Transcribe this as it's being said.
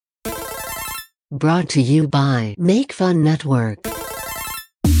Brought to you by Make Fun Network.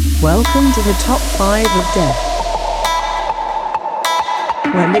 Welcome to the Top 5 of Death,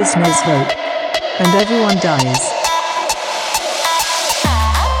 where listeners vote, and everyone dies.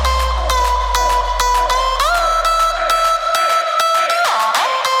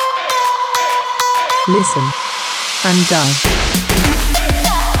 Listen and die.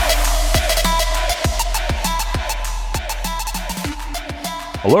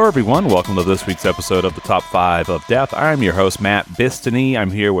 Hello, everyone. Welcome to this week's episode of the Top 5 of Death. I'm your host, Matt Bistany. I'm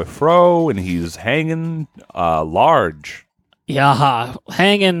here with Fro, and he's hanging large. Yeah,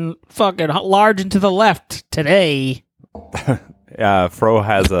 hanging fucking large and to the left today. Fro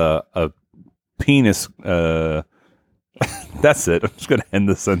has a penis. That's it. I'm just going to end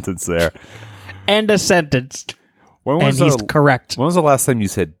the sentence there. End a sentence. And he's correct. When was the last time you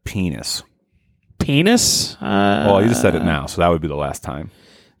said penis? Penis? Well, you just said it now, so that would be the last time.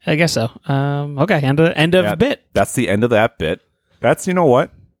 I guess so. Okay, end of bit. That's the end of that bit. That's, you know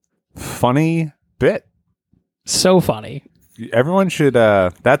what? Funny bit. So funny. Everyone should,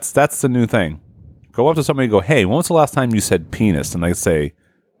 that's the new thing. Go up to somebody and go, hey, when was the last time you said penis? And they say,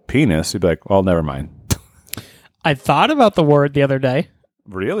 penis? You'd be like, well, never mind. I thought about the word the other day.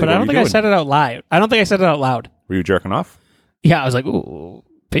 Really? But I don't think I said it out loud. I don't think I said it out loud. Were you jerking off? Yeah, I was like, ooh,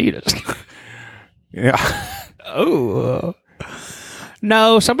 penis. Yeah. Oh.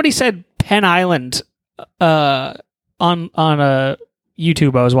 No, somebody said Penn Island on a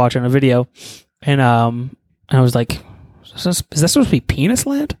YouTube. I was watching a video, and I was like, is this supposed to be Penis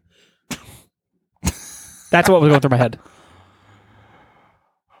Land? That's what was going through my head.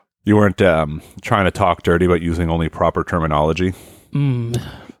 You weren't trying to talk dirty, but using only proper terminology.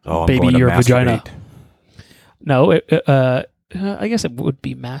 Oh, baby, your vagina. Masturbate. No, I guess it would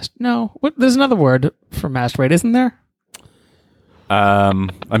be No, there's another word for masturbate, isn't there? I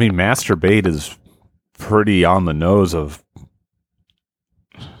mean, masturbate is pretty on the nose of.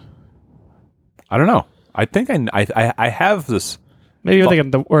 I don't know. I think I have this. Maybe you're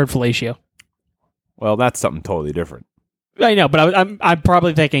thinking the word fellatio. Well, that's something totally different. I know, but I'm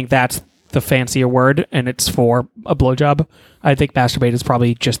probably thinking that's the fancier word, and it's for a blowjob. I think masturbate is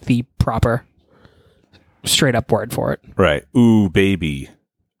probably just the proper, straight up word for it. Right. Ooh, baby.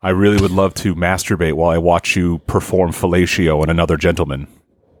 I really would love to masturbate while I watch you perform fellatio on another gentleman.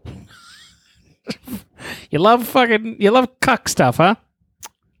 You love cuck stuff, huh?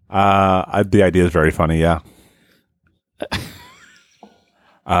 The idea is very funny, yeah.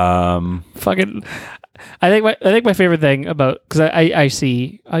 Fucking, I think my favorite thing about, because I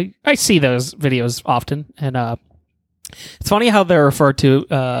see those videos often, and it's funny how they're referred to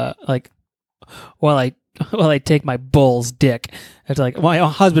like while I take my bull's dick. It's like, my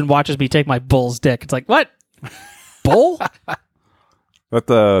husband watches me take my bull's dick. It's like, what? Bull? That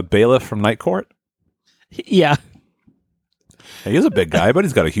the bailiff from Night Court? Yeah. He is a big guy, but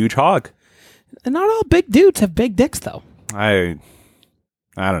he's got a huge hog. And not all big dudes have big dicks, though. I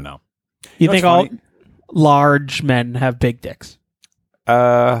don't know. You think all large men have big dicks?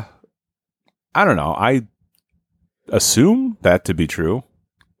 I don't know. I assume that to be true.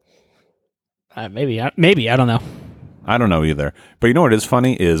 Maybe. I don't know. I don't know either. But you know what is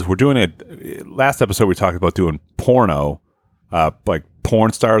funny is we're doing it. Last episode we talked about doing porno, like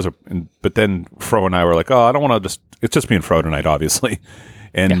porn stars. But then Fro and I were like, oh, I don't want to just. It's just me and Fro tonight, obviously.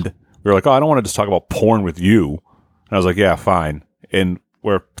 And we were like, oh, I don't want to just talk about porn with you. And I was like, yeah, fine. And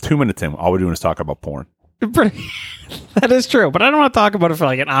we're 2 minutes in. All we're doing is talk about porn. That is true. But I don't want to talk about it for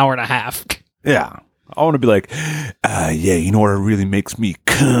like an hour and a half. Yeah. I want to be like, yeah, you know what really makes me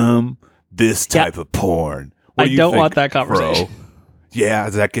come? This type of porn. I don't want that conversation. Bro? Yeah,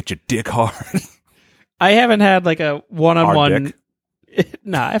 does that get your dick hard? I haven't had like a one-on-one. Hard dick?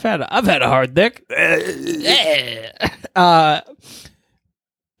 Nah, I've had a hard dick. I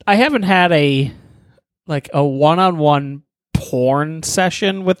haven't had a one-on-one porn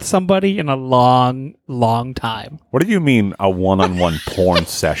session with somebody in a long, long time. What do you mean a one-on-one porn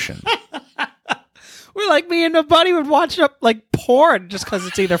session? We're like, me and a buddy would watch up like porn just because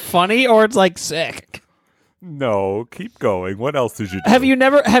it's either funny or it's like sick. No, keep going. What else did you do? Have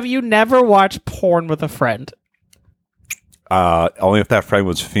you never watched porn with a friend? Only if that friend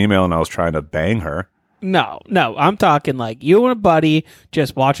was female and I was trying to bang her. No. I'm talking like you and a buddy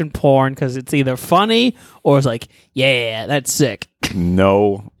just watching porn because it's either funny or it's like, yeah, that's sick.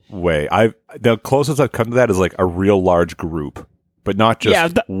 No way. The closest I've come to that is like a real large group, but not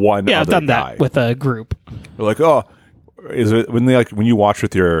just one other I've done guy. that with a group. We're like, oh, is it when you watch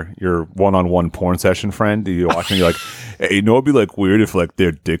with your one-on-one porn session friend, you watch and you're like, hey, you know, it'd be like weird if like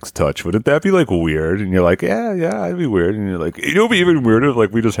their dicks touch. Wouldn't that be like weird? And you're like, yeah, it'd be weird. And you're like, you know, it'd be even weirder if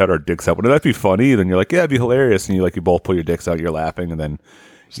like we just had our dicks out. Wouldn't that be funny? And then you're like, yeah, it'd be hilarious. And you both pull your dicks out, you're laughing, and then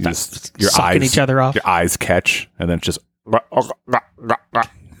you just your sucking eyes each other off. Your eyes catch, and then it's just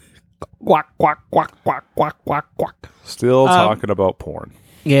Quack, quack, quack, quack, quack, quack, quack. still talking about porn.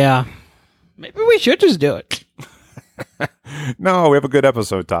 Yeah. Maybe we should just do it. No, we have a good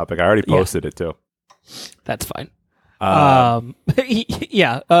episode topic. I already posted it too. That's fine. Yeah.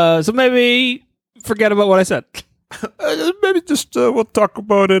 So maybe forget about what I said. Maybe just we'll talk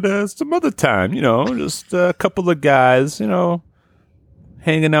about it some other time. You know, just a couple of guys, you know,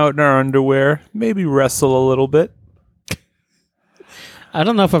 hanging out in our underwear. Maybe wrestle a little bit. I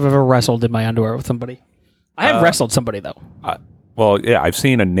don't know if I've ever wrestled in my underwear with somebody. I have wrestled somebody though. Well, yeah, I've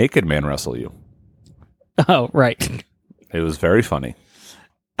seen a naked man wrestle you. Oh, right. It was very funny.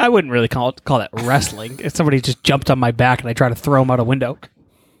 I wouldn't really call that wrestling. If somebody just jumped on my back and I tried to throw him out a window.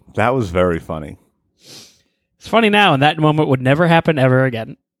 That was very funny. It's funny now, and that moment would never happen ever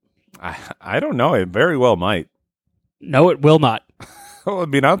again. I don't know. It very well might. No, it will not. Well, I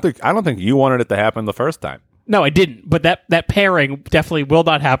mean, I don't think you wanted it to happen the first time. No, I didn't. But that pairing definitely will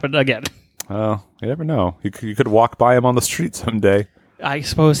not happen again. Well, you never know. You could walk by him on the street someday. I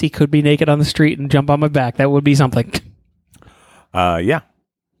suppose he could be naked on the street and jump on my back. That would be something. Yeah.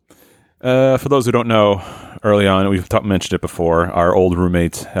 For those who don't know, early on, we've mentioned it before, our old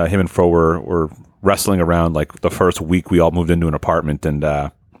roommate, him and Fro were wrestling around like the first week we all moved into an apartment.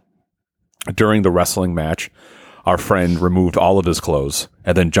 And during the wrestling match, our friend removed all of his clothes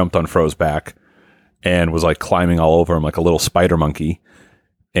and then jumped on Fro's back and was like climbing all over him like a little spider monkey.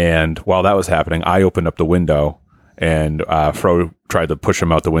 And while that was happening, I opened up the window and Fro tried to push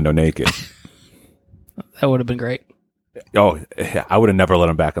him out the window naked. That would have been great. Oh, I would have never let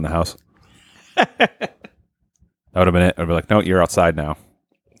him back in the house. That would have been it. I'd be like, no, you're outside now.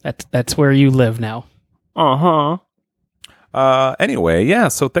 That's where you live now. Anyway, yeah,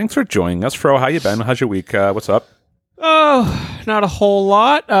 so thanks for joining us. Fro, how you been? How's your week? What's up? Oh, not a whole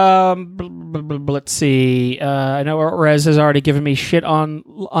lot. Let's see. I know Rez has already given me shit on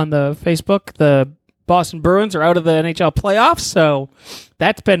the Facebook. The Boston Bruins are out of the NHL playoffs, so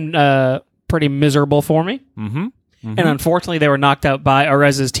that's been pretty miserable for me. Mm-hmm. And unfortunately, they were knocked out by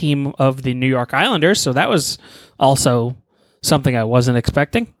Arez's team of the New York Islanders, so that was also something I wasn't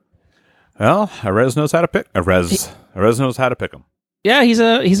expecting. Well, Arez knows how to pick. Arez knows how to pick them. Yeah, he's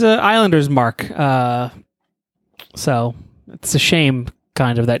a Islanders mark. So it's a shame,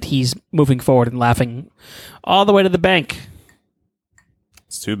 kind of, that he's moving forward and laughing all the way to the bank.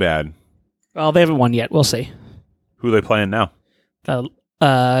 It's too bad. Well, they haven't won yet. We'll see. Who are they playing now?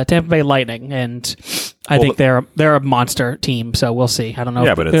 Tampa Bay Lightning, and I think they're a monster team. So we'll see. I don't know.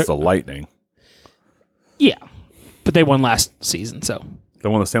 Yeah, but it's the Lightning. Yeah, but they won last season, so They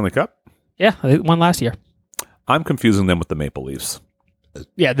won the Stanley Cup? yeah, they won last year. I'm confusing them with the Maple Leafs.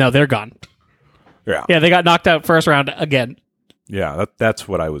 Yeah, no, they're gone. Yeah. Yeah, they got knocked out first round again, Yeah, that's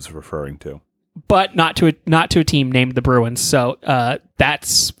what I was referring to. but not to a team named the Bruins. So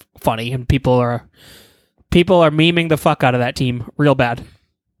that's funny, and people are memeing the fuck out of that team real bad.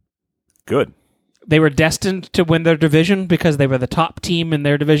 Good. They were destined to win their division because they were the top team in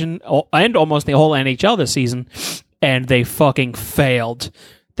their division and almost the whole NHL this season, and they fucking failed.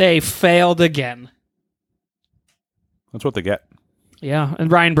 They failed again. That's what they get. Yeah,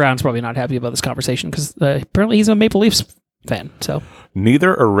 and Ryan Brown's probably not happy about this conversation because apparently he's a Maple Leafs fan. So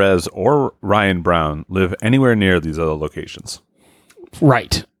Neither Arez or Ryan Brown live anywhere near these other locations.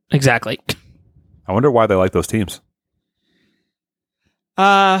 right, exactly. I wonder why they like those teams.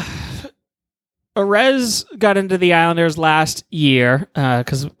 Arez got into the Islanders last year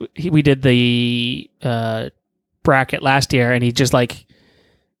because we did the bracket last year, and he just like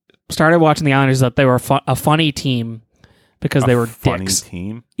started watching the Islanders. That they were a funny team because they were funny dicks.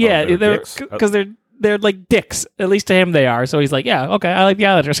 Team. Yeah, Oh, they're dicks? because they're like dicks. At least to him, they are. So he's like, yeah, okay, I like the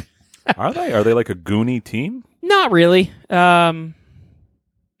Islanders. Are they? Are they like a goony team? Not really.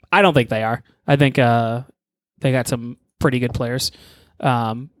 I don't think they are. I think they got some pretty good players, but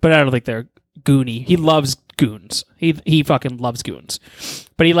I don't think they're goony. He loves goons. He fucking loves goons.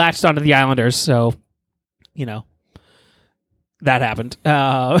 But he latched onto the Islanders, so you know that happened.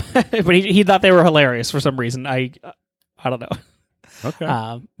 But he thought they were hilarious for some reason. I don't know.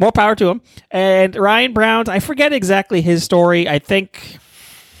 Okay. More power to him. And Ryan Brown, I forget exactly his story. I think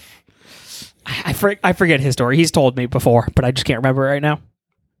I forget his story. He's told me before, but I just can't remember it right now.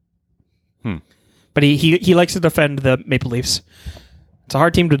 But he likes to defend the Maple Leafs. It's a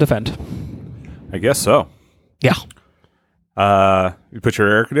hard team to defend. I guess so. Yeah. You put your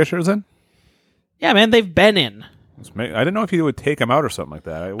air conditioners in? Yeah, man, they've been in. I didn't know if you would take them out or something like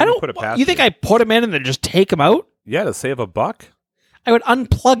that. I don't put it past you think I put them in and then just take them out? Yeah, to save $1. I would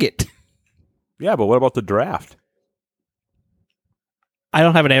unplug it. Yeah, but what about the draft? I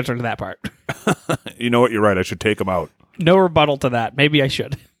don't have an answer to that part. You know what? You're right. I should take them out. No rebuttal to that. Maybe I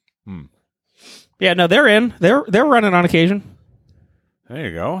should. Yeah, no, they're in. They're running on occasion. There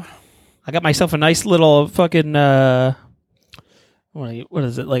you go. I got myself a nice little fucking what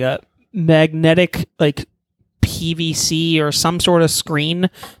is it? Like a magnetic like PVC or some sort of screen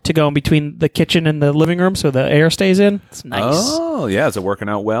to go in between the kitchen and the living room so the air stays in. It's nice. Oh, yeah. Is it working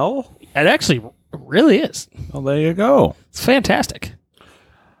out well? It actually really is. Well, there you go. It's fantastic.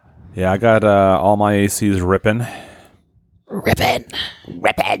 Yeah, I got all my ACs ripping. Rippin'.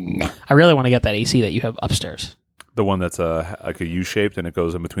 I really want to get that AC that you have upstairs. The one that's like a U-shaped and it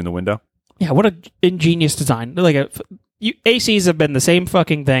goes in between the window? Yeah, what an ingenious design. ACs have been the same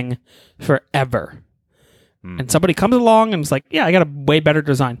fucking thing forever. And somebody comes along and is like, yeah, I got a way better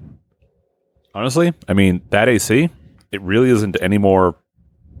design. Honestly, I mean, that AC, it really isn't any more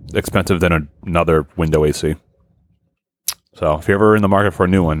expensive than another window AC. So if you're ever in the market for a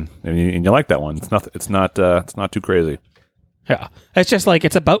new one and you like that one, it's not too crazy. Yeah. It's just like,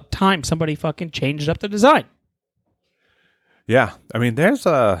 it's about time somebody fucking changed up the design. Yeah. I mean,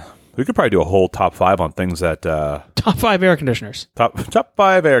 we could probably do a whole top 5 on things that... Top 5 air conditioners. Top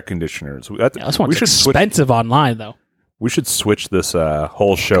 5 air conditioners. This one's expensive online, though. We should switch this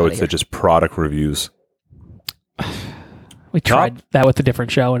whole show to just product reviews. We tried that with a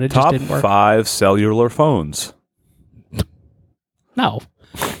different show, and it just didn't work. Top 5 cellular phones. No.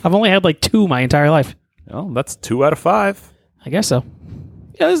 I've only had like 2 my entire life. Well, that's 2 out of 5. I guess so.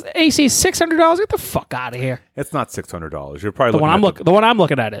 Yeah, this AC is $600. Get the fuck out of here. It's not $600. You're probably the one I'm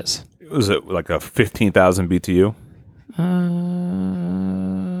looking at is. Was it like a 15,000 BTU?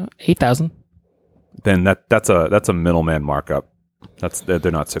 8,000. Then that's a middleman markup. They're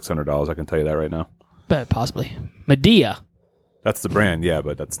not $600. I can tell you that right now. But possibly Medea. That's the brand, yeah,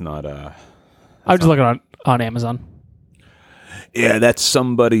 but that's not. I'm just looking on Amazon. Yeah, that's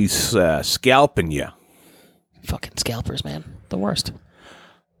somebody's scalping you. Fucking scalpers, man. The worst.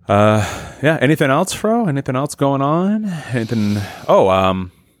 Yeah. Anything else, Fro? Anything else going on? Anything? Oh,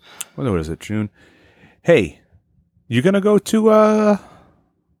 what is it? June. Hey, you gonna go to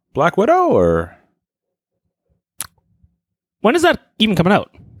Black Widow or when is that even coming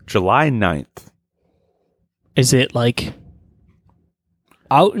out? July 9th. Is it like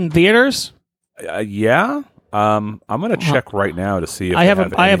out in theaters? Yeah. I'm gonna check right now to see if I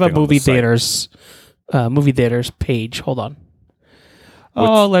have a movie theaters page. Hold on.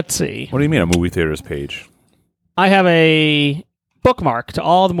 Let's see. What do you mean a movie theaters page? I have a bookmark to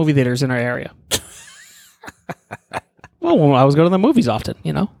all the movie theaters in our area. Well, I was going to the movies often,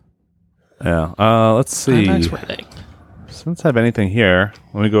 you know. Yeah. Let's see. Since I have anything here,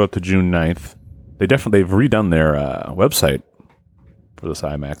 let me go up to June 9th. They've redone their website for this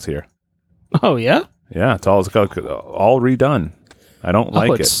IMAX here. Oh yeah. Yeah, it's all redone. I don't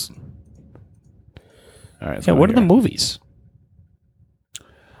like it. All right. Yeah. What are the movies?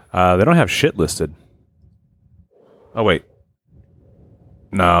 They don't have shit listed. Oh wait.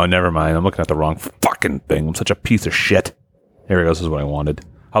 No, never mind. I'm looking at the wrong fucking thing. I'm such a piece of shit. Here it goes. This is what I wanted.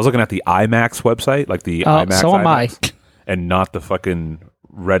 I was looking at the IMAX website, like the IMAX. So am I. And not the fucking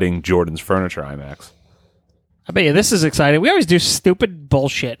Reading Jordan's Furniture IMAX. I bet you this is exciting. We always do stupid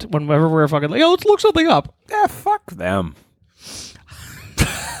bullshit whenever we're fucking like, let's look something up. Yeah, fuck them.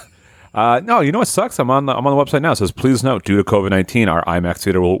 No, you know what sucks? I'm on the website now. It says, please note, due to COVID-19, our IMAX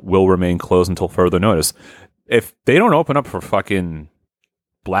theater will remain closed until further notice. If they don't open up for fucking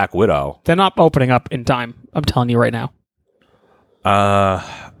Black Widow, they're not opening up in time. I'm telling you right now.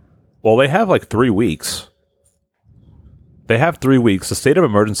 Well, they have like 3 weeks. They have 3 weeks. The state of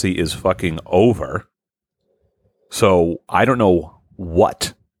emergency is fucking over. So I don't know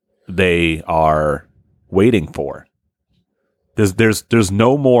what they are waiting for. There's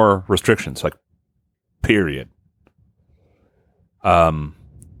no more restrictions, like, period. I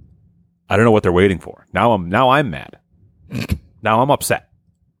don't know what they're waiting for. Now I'm mad. Now I'm upset.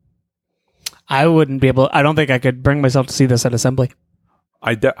 I wouldn't be able. I don't think I could bring myself to see this at Assembly.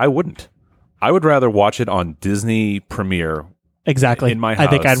 I wouldn't. I would rather watch it on Disney Premiere. Exactly. In my house, I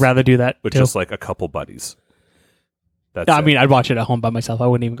think I'd rather do that with too. just like a couple buddies. I mean, I'd watch it at home by myself. I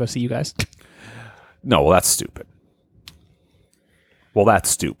wouldn't even go see you guys. No, well, that's stupid.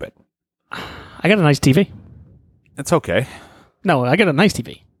 I got a nice TV. It's okay. No, I got a nice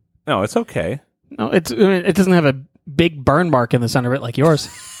TV. No, it's okay. No, it doesn't have a big burn mark in the center of it like yours.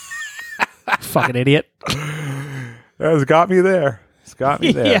 Fucking idiot. It's got me there. It's got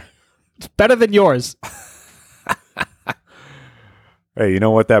me there. Yeah. It's better than yours. Hey, you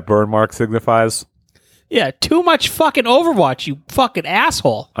know what that burn mark signifies? Yeah, too much fucking Overwatch, you fucking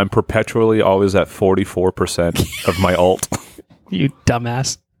asshole. I'm perpetually always at 44% of my ult. You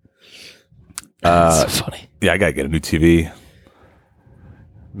dumbass. That's so funny. Yeah, I gotta get a new TV.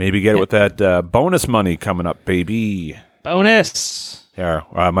 Maybe get it with that bonus money coming up, baby. Bonus. Yeah,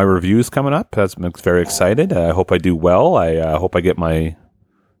 my review's coming up. I'm very excited. I hope I do well. I hope I get my...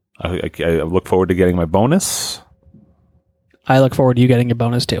 I look forward to getting my bonus. I look forward to you getting your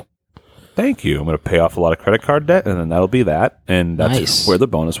bonus, too. Thank you. I'm going to pay off a lot of credit card debt, and then that'll be that. And that's Nice. where the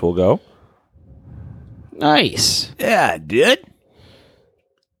bonus will go. Nice. Yeah, dude.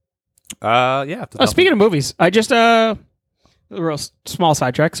 Yeah. Oh, speaking of movies, I just... a real small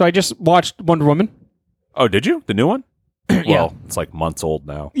sidetrack. So I just watched Wonder Woman. Oh, did you? The new one? Yeah. Well, it's like months old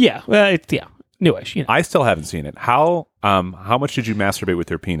now. Yeah. It's newish. You know. I still haven't seen it. How much did you masturbate with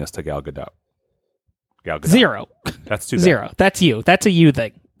your penis to Gal Gadot? Gal Gadot. 0. That's too bad. 0. That's you. That's a you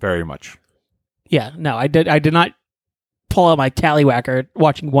thing. Very much. Yeah. No, I did not pull out my tallywhacker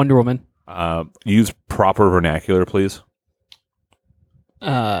watching Wonder Woman. Use proper vernacular, please.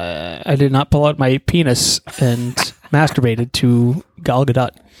 I did not pull out my penis and masturbated to Gal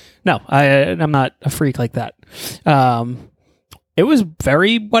Gadot. No, I'm not a freak like that. It was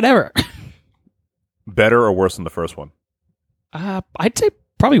very whatever. Better or worse than the first one? I'd say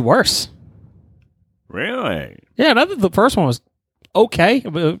probably worse. Really? Yeah, not that the first one was okay,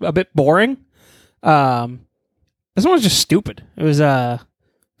 a bit boring. This one was just stupid. It was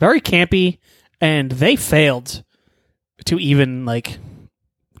very campy, and they failed to even like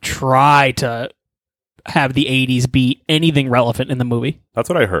try to have the 80s be anything relevant in the movie. That's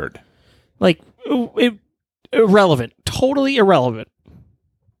what I heard. Like irrelevant, totally irrelevant.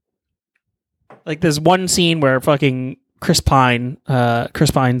 Like there's one scene where fucking Chris Pine's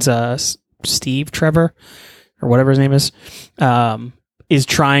Steve Trevor or whatever his name is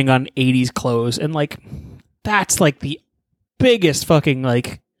trying on 80s clothes, and like that's like the biggest fucking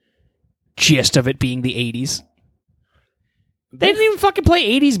like gist of it being the 80s. They didn't even fucking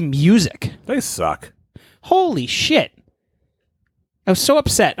play 80s music. They suck. Holy shit. I was so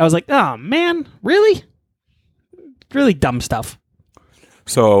upset. I was like, oh man, really? Really dumb stuff.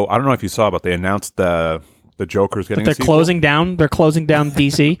 So I don't know if you saw, but they announced the Joker's getting But a they're sequel. closing down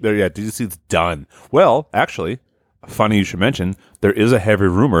DC. Yeah, DC's done. Well, actually, funny you should mention, there is a heavy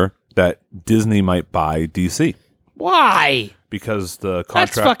rumor that Disney might buy DC Why? because the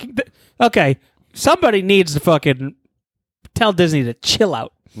That's contract... fucking... Okay, somebody needs to fucking tell Disney to chill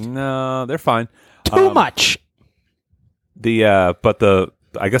out. No, they're fine. Too much. I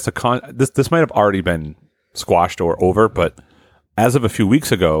guess this might have already been squashed or over, but as of a few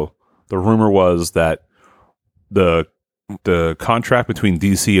weeks ago, the rumor was that the contract between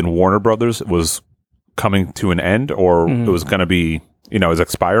DC and Warner Brothers was coming to an end, or it was going to be, it was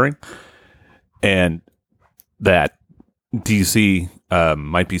expiring, and that DC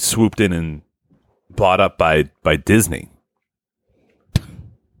might be swooped in and bought up by Disney.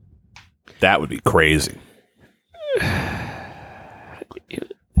 That would be crazy.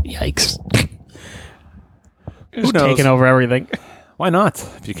 Yikes. Who Just knows? taking over everything. Why not?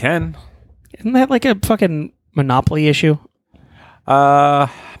 If you can. Isn't that like a fucking monopoly issue? Yeah,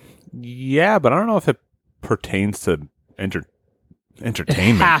 but I don't know if it pertains to It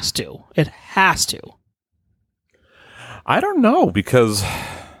entertainment. has to. It has to. I don't know, because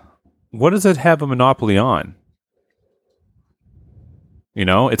what does it have a monopoly on?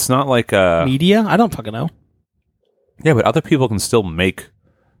 It's not like Media? I don't fucking know. yeah, but other people can still make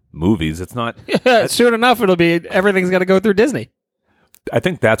movies. It's not. Soon enough, it'll be everything's got to go through Disney. I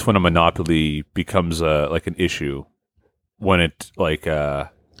think that's when a monopoly becomes like an issue, when it like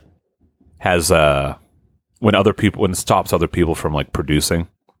has when it stops other people from like producing.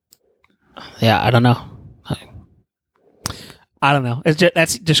 Yeah, I don't know. I don't know.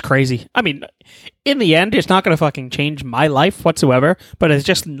 That's just crazy. I mean, in the end, it's not going to fucking change my life whatsoever, but it's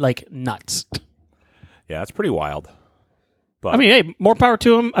just like nuts. Yeah, it's pretty wild. But I mean, hey, more power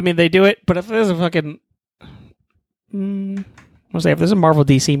to them. I mean, they do it, but if there's a fucking... I'll say, if there's a Marvel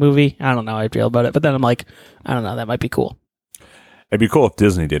DC movie, I don't know how I feel about it, but then I'm like, I don't know, that might be cool. it'd be cool if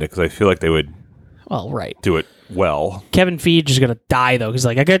Disney did it, because I feel like they would Well, right. do it well. Kevin Feige is going to die, though, because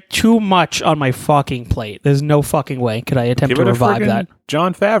like, I got too much on my fucking plate. There's no fucking way could I attempt Give to it a revive friggin' that.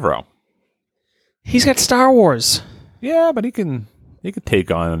 Jon Favreau. He's got Star Wars. Yeah, but he can take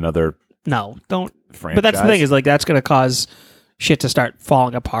on another No, don't. franchise. But that's the thing, is like, that's going to cause shit to start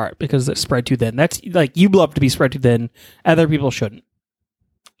falling apart because it's spread too thin. That's like, you love to be spread too thin. Other people shouldn't.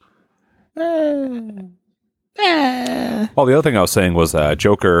 Well, the other thing I was saying was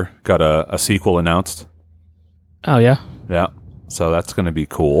Joker got a sequel announced. Oh yeah, Yeah, so that's going to be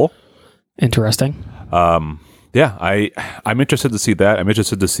cool. interesting. Yeah, I'm interested to see that. I'm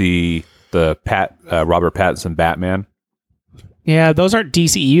interested to see the Robert Pattinson Batman. Yeah, those aren't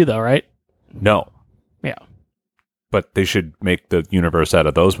DCEU though, right? No, Yeah. but they should make the universe out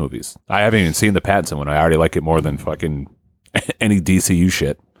of those movies. I haven't even seen the Pattinson one. I already like it more than fucking any DCU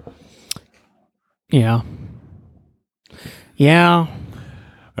shit. Yeah. Yeah.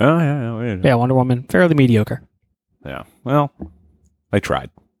 Oh yeah. Yeah, Wonder Woman, fairly mediocre. Yeah. Well, I tried.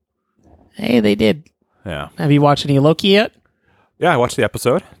 Hey, they did. Yeah. Have you watched any Loki yet? Yeah, I watched the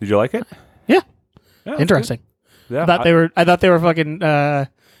episode. Did you like it? Yeah. Yeah, Interesting. Yeah. I thought they were fucking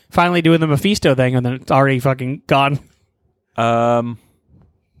finally doing the Mephisto thing, and then it's already fucking gone. I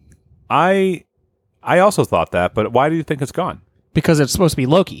also thought that, but why do you think it's gone? Because it's supposed to be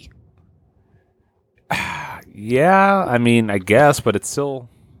Loki. Yeah, I mean, I guess, but it's still.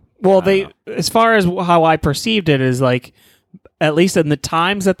 Well, as far as how I perceived it, is like, at least in the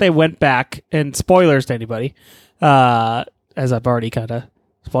times that they went back, and spoilers to anybody, as I've already kind of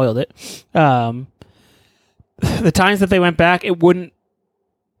spoiled it, the times that they went back, it wouldn't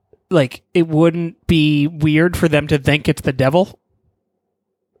be weird for them to think it's the devil,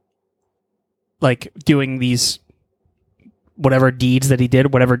 like doing these whatever deeds that he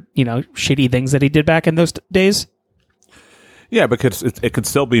did, whatever, shitty things that he did back in those days. Yeah, because it could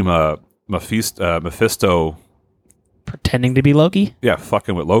still be Mephisto. Pretending to be Loki? Yeah,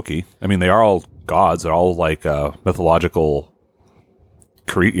 fucking with Loki. I mean, they are all gods. They're all like mythological,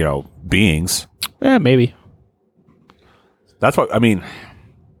 beings. Yeah, maybe. That's what I mean.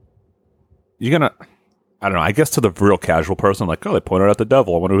 You're gonna, I don't know. I guess to the real casual person, like, oh, they pointed out the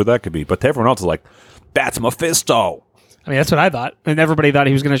devil. I wonder who that could be. But to everyone else, is like, that's Mephisto. I mean, that's what I thought, and everybody thought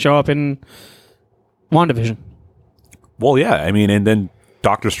he was going to show up in WandaVision. Well, yeah. I mean, and then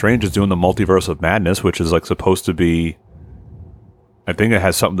Doctor Strange is doing the Multiverse of Madness, which is like supposed to be. I think it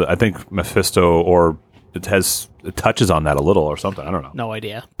has something. I think Mephisto, or it touches on that a little or something. I don't know. No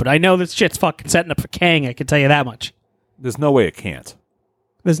idea, but I know this shit's fucking setting up for Kang. I can tell you that much. There's no way it can't.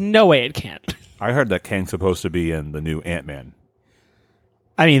 There's no way it can't. I heard that Kang's supposed to be in the new Ant-Man.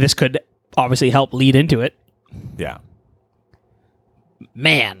 I mean, this could obviously help lead into it. Yeah.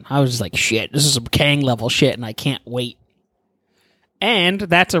 Man, I was just like, shit, this is some Kang level shit, and I can't wait. And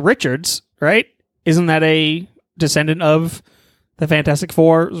that's a Richards, right? Isn't that a descendant of the Fantastic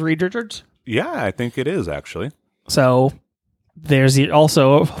Four's Reed Richards? Yeah, I think it is, actually. So there's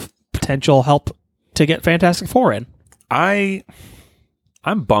also potential help to get Fantastic Four in. I'm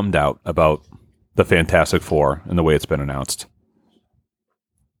bummed out about the Fantastic Four and the way it's been announced.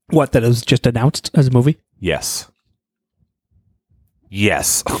 What, that it was just announced as a movie? Yes.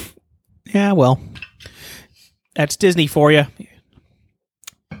 Yeah, well, that's Disney for you.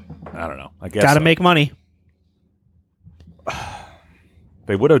 I don't know. I guess Got to so. make money.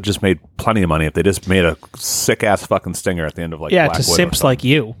 They would have just made plenty of money if they just made a sick ass fucking stinger at the end of like Yeah, Black to Widow simps like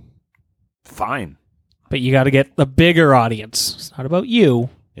you. Fine. But you got to get the bigger audience. It's not about you.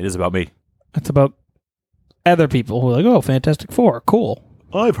 It is about me. It's about other people who are like, oh, Fantastic Four, cool.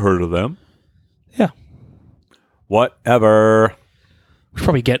 I've heard of them. Yeah. Whatever. We should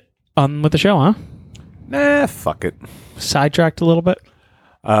probably get on with the show, huh? Nah, fuck it. Sidetracked a little bit.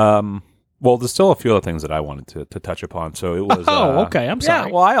 Well, there's still a few other things that I wanted to touch upon. So it was. Okay. I'm sorry.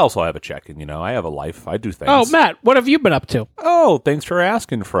 Yeah, well, I also have a check-in. I have a life. I do things. Oh, Matt, what have you been up to? Oh, thanks for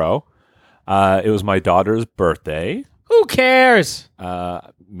asking, Fro. It was my daughter's birthday. Who cares?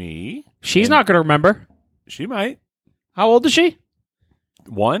 Me. She's not going to remember. She might. How old is she?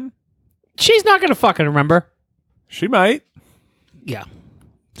 1. She's not going to fucking remember. She might. Yeah.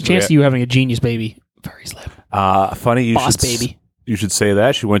 The chance of you having a genius baby, very slim. Funny you Boss should baby. You should say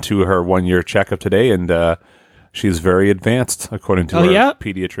that. She went to her 1-year checkup today, and she's very advanced, according to her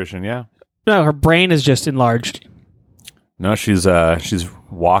pediatrician. Yeah. No, her brain is just enlarged. No, she's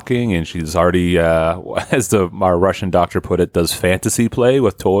walking, and she's already, as our Russian doctor put it, does fantasy play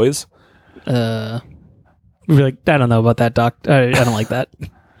with toys. We're like, I don't know about that, doc. I don't like that.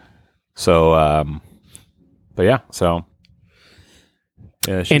 So, but yeah, so.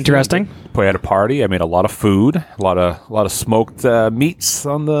 Yeah, interesting. We had a party. I made a lot of food, a lot of smoked meats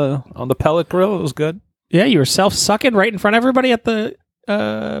on the pellet grill. It was good. Yeah, you were self-sucking right in front of everybody at the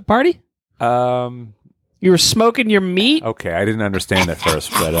party? You were smoking your meat? Okay, I didn't understand at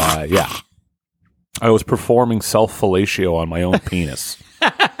first, but yeah. I was performing self-fellatio on my own penis.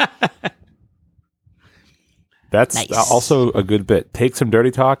 That's nice. Also a good bit. Take some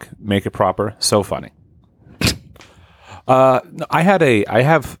dirty talk, make it proper. So funny. I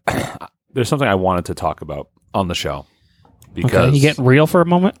have there's something I wanted to talk about. on the show Okay, because you getting real for a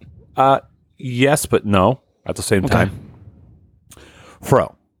moment? yes, but no at the same time.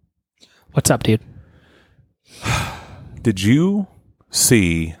 Fro, What's up, dude? did you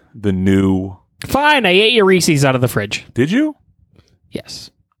see the new? Fine, I ate your Reese's out of the fridge. Did you? Yes.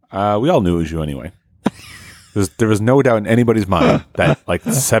 We all knew it was you anyway. There was no doubt in anybody's mind that like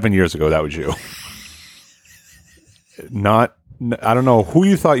 7 years ago that was you. I don't know who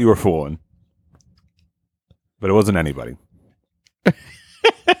you thought you were fooling, but it wasn't anybody.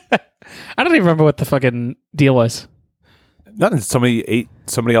 I don't even remember what the fucking deal was. Nothing. Somebody ate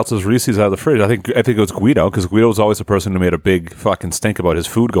somebody else's Reese's out of the fridge. I think it was Guido, because Guido was always the person who made a big fucking stink about his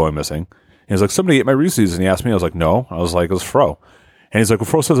food going missing. And he's like, somebody ate my Reese's, and he asked me. I was like, no. I was like, it was Fro. And he's like, well,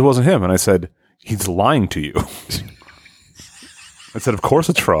 Fro says it wasn't him. And I said, he's lying to you. I said, of course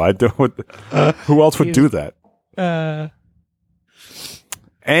it's Fro. Who else would do that?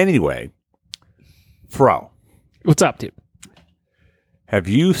 Anyway, Fro, What's up, dude? have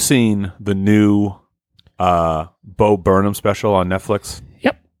you seen the new Bo Burnham special on Netflix?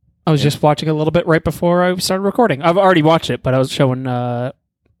 Yep. I was just watching a little bit right before I started recording. I've already watched it, but I was showing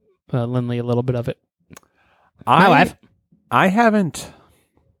Lindley a little bit of it. I haven't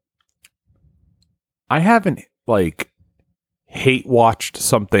like hate watched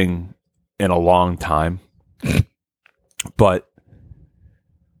something in a long time, but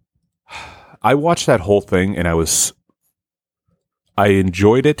I watched that whole thing and I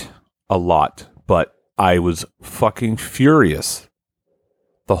enjoyed it a lot, but I was fucking furious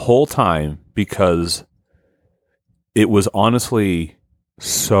the whole time because it was honestly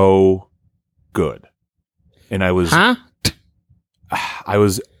so good. And I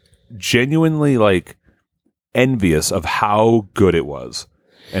was genuinely like envious of how good it was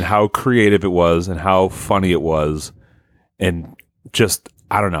and how creative it was and how funny it was. And just,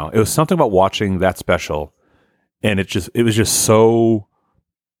 I don't know. It was something about watching that special, and it was just so.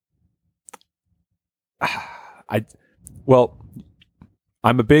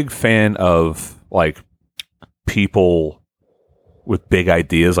 I'm a big fan of like people with big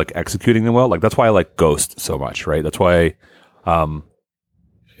ideas, like executing them well. Like that's why I like Ghost so much, right? That's why,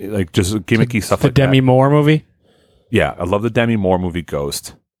 like just gimmicky stuff like the Demi Moore movie. Yeah, I love the Demi Moore movie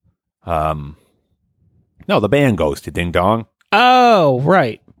Ghost. No, the band Ghost, you ding dong. Oh,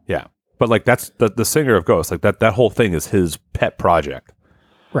 right. Yeah, but like that's the singer of Ghost. Like that whole thing is his pet project.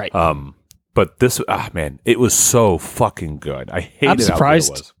 Right. But this, man, it was so fucking good. I hated I'm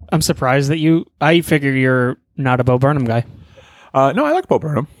surprised. how good it was. I'm surprised that I figure you're not a Bo Burnham guy. No, I like Bo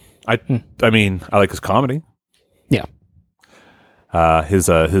Burnham. I mean, I like his comedy. Yeah. His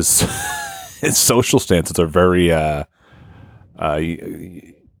his social stances are very,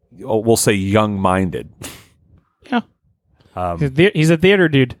 we'll say, young-minded. Yeah. He's a theater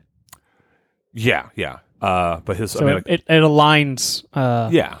dude. Yeah. But his, So it aligns.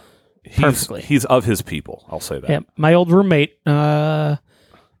 yeah, perfectly. He's of his people. I'll say that. Yeah. My old roommate didn't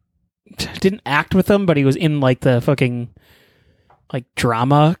act with him, but he was in like the fucking like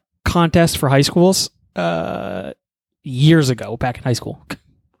drama contest for high schools years ago, back in high school.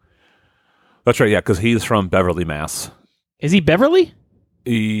 That's right. Yeah, because he's from Beverly, Mass. Is he Beverly?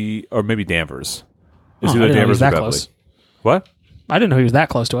 Or maybe Danvers. I didn't know he was that Beverly? close. What? I didn't know he was that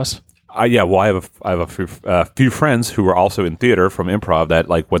close to us. Yeah, well, I have a few friends who were also in theater from improv that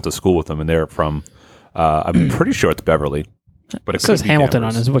like went to school with them, and they're from. I'm pretty sure it's Beverly, but it says could be Hamilton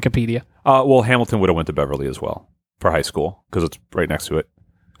Danvers. on his Wikipedia. Well, Hamilton would have went to Beverly as well for high school because it's right next to it.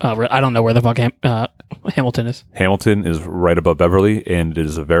 I don't know where the fuck Hamilton is. Hamilton is right above Beverly, and it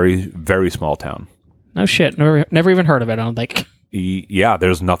is a very, very small town. No shit. Never even heard of it, I don't think. Yeah,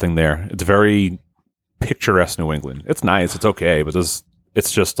 there's nothing there. It's very picturesque New England. It's nice. It's okay, but it's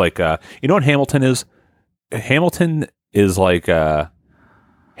just like you know what Hamilton is? Hamilton is like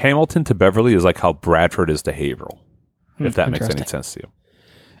Hamilton to Beverly is like how Bradford is to Haverhill. If that makes any sense to you.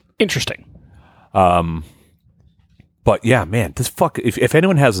 Interesting. But yeah, man, this if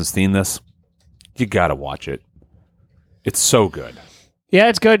anyone hasn't seen this, you gotta watch it. It's so good. Yeah,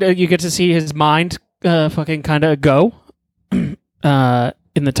 it's good. You get to see his mind fucking kind of go in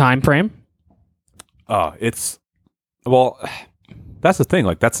the time frame. It's that's the thing.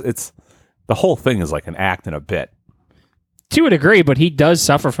 Like it's the whole thing is like an act and a bit. To a degree, but he does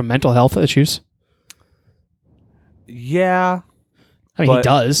suffer from mental health issues. Yeah, I mean, he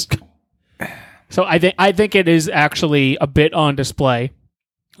does. So I think it is actually a bit on display.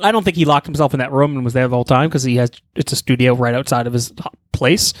 I don't think he locked himself in that room and was there the whole time because it's a studio right outside of his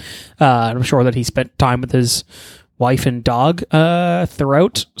place. I'm sure that he spent time with his wife and dog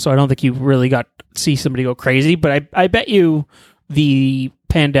throughout. So I don't think you really got to see somebody go crazy. But I bet you the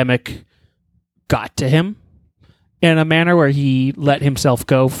pandemic got to him in a manner where he let himself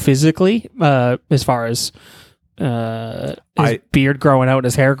go physically, as far as his beard growing out,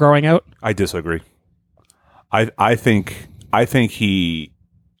 his hair growing out. I disagree. I think the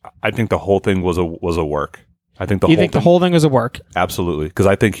whole thing was a work. I think the whole thing was a work? Absolutely, because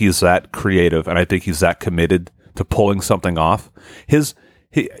I think he's that creative, and I think he's that committed to pulling something off. His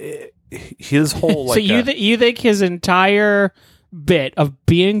whole so you think his entire bit of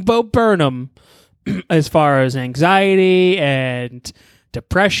being Bo Burnham, as far as anxiety and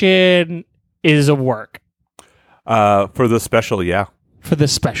depression, is a work for the special? Yeah, for the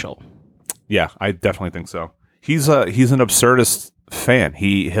special. Yeah, I definitely think so. He's an absurdist fan.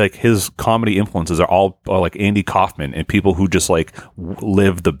 His comedy influences are all like Andy Kaufman and people who just like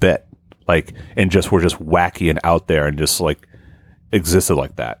live the bit, like, and just were just wacky and out there and just like existed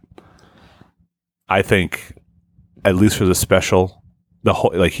like that. I think, at least for the special, the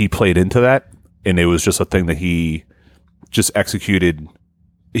whole, like, he played into that, and it was just a thing that he just executed.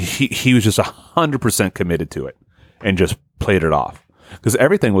 He was just 100% committed to it and just played it off, because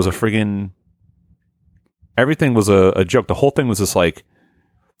everything was a joke. The whole thing was just like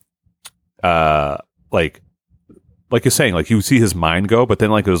you're saying, like, you would see his mind go, but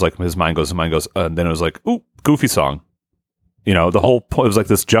then like it was like his mind goes, and then it was like, ooh, goofy song. You know, the whole point was like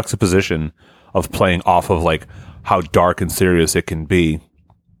this juxtaposition of playing off of like how dark and serious it can be,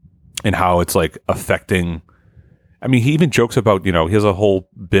 and how it's like affecting. I mean, he even jokes about, you know, he has a whole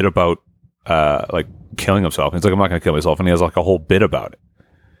bit about like killing himself. He's like, I'm not going to kill myself, and he has like a whole bit about it.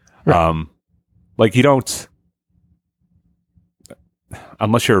 Right. Like, you don't,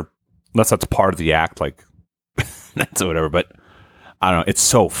 unless that's part of the act, like that's whatever. But I don't know. It's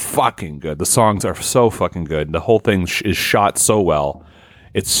so fucking good. The songs are so fucking good. The whole thing is shot so well.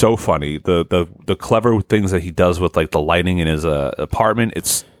 It's so funny. The clever things that he does with like the lighting in his apartment.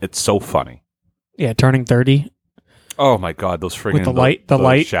 It's so funny. Yeah, turning 30. Oh my god, those friggin' with the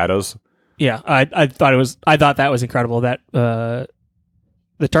light shadows. Yeah, I thought that was incredible. That the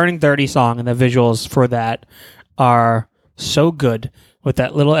turning 30 song and the visuals for that are so good, with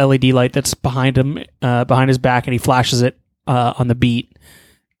that little LED light that's behind him, behind his back, and he flashes it on the beat.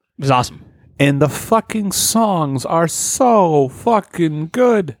 It was awesome. And the fucking songs are so fucking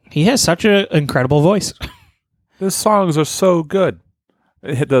good. He has such an incredible voice. The songs are so good.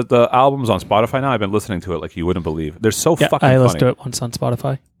 The album's on Spotify now. I've been listening to it like you wouldn't believe. They're so fucking funny. I listened to it once on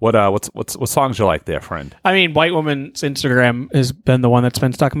Spotify. What songs you like there, friend? I mean, White Woman's Instagram has been the one that's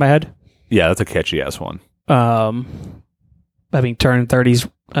been stuck in my head. Yeah, that's a catchy ass one. I mean, Turn 30's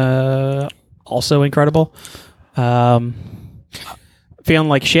also incredible. Feeling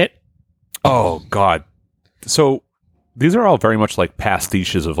Like Shit. Oh God! So these are all very much like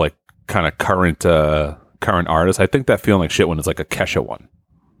pastiches of like kind of current artists. I think that Feeling Like Shit one is like a Kesha one.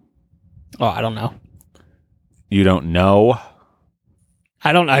 Oh, I don't know. You don't know?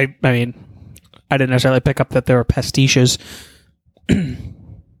 I mean, I didn't necessarily pick up that there were pastiches.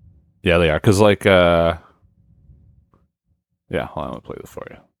 Yeah, they are. Because like, yeah, hold on, I'll play this for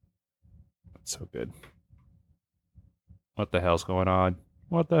you. That's so good. What the hell's going on?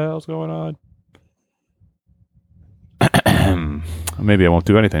 Maybe I won't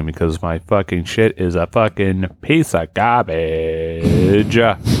do anything because my fucking shit is a fucking piece of garbage.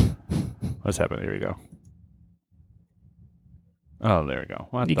 What's happening? Here we go. Oh, there we go.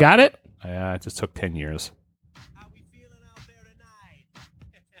 You got it? Yeah, it just took 10 years. How we feeling out there tonight?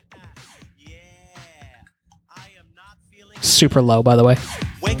 Yeah, I am not feeling Super low, by the way.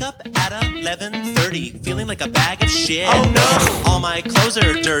 Wake up at 11:30, feeling like a bag of shit. Oh no! All my clothes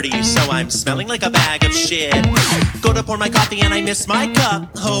are dirty, so I'm smelling like a bag of shit. Go to pour my coffee and I miss my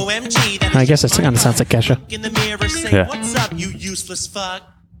cup. OMG, that I guess it kind of sounds like Kesha. in the mirror say, Yeah. What's up, you useless fuck?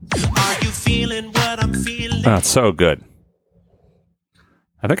 Are you feeling what I'm feeling? Oh, it's so good.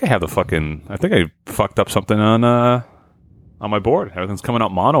 I think I fucked up something on my board. Everything's coming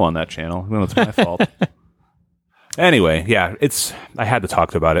out mono on that channel. No, it's my fault. Anyway, yeah, I had to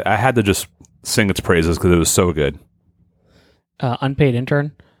talk about it. I had to just sing its praises because it was so good. Unpaid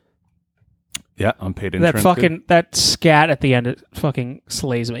Intern. Yeah, Unpaid Intern. That scat at the end, it fucking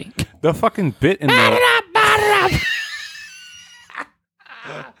slays me. The fucking bit in the...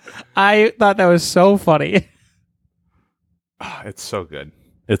 I thought that was so funny. It's so good.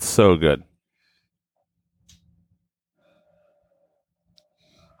 It's so good.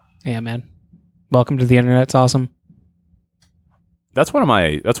 Yeah, man. Welcome to the internet. It's awesome. That's one of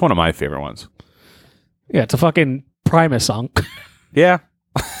my favorite ones. Yeah, it's a fucking Primus song. Yeah.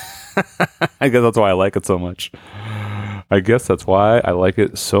 I guess that's why I like it so much.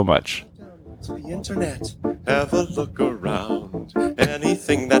 To the internet, have a look around.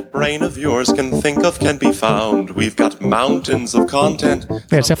 Anything that brain of yours can think of can be found. We've got mountains of content. Yeah,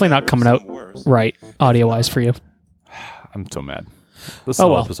 it's definitely not coming out right audio-wise for you. I'm so mad. This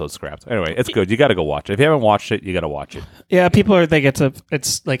whole episode's scrapped. Anyway, it's good. You got to go watch it. If you haven't watched it, you got to watch it. Yeah, people are think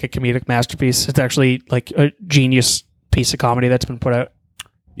it's like a comedic masterpiece. It's actually like a genius piece of comedy that's been put out.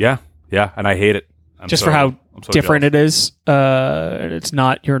 Yeah, and I hate it. Just for how different it is. It's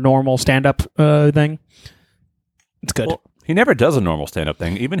not your normal stand-up thing. It's good. Well, he never does a normal stand-up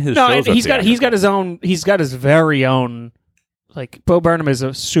thing. Even his shows. He's got his own. He's got his very own. Like Bo Burnham is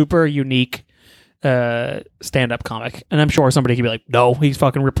a super unique stand-up comic, and I'm sure somebody could be like, "No, he's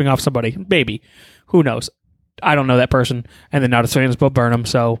fucking ripping off somebody." Maybe, who knows? I don't know that person, and they're not as famous as Bo Burnham,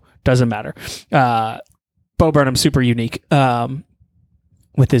 so doesn't matter. Bo Burnham's super unique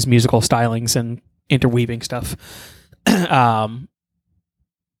with his musical stylings and interweaving stuff. But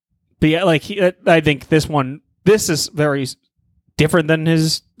yeah, like I think this is very different than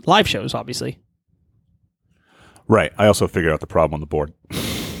his live shows, obviously. Right. I also figured out the problem on the board.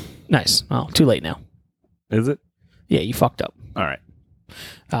 Nice. Well, too late now. Is it? Yeah, you fucked up. All right.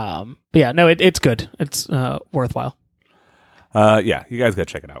 But yeah, no, it's good. It's worthwhile. Yeah, you guys got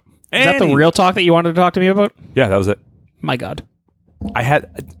to check it out. Is that the real talk that you wanted to talk to me about? Yeah, that was it. My God.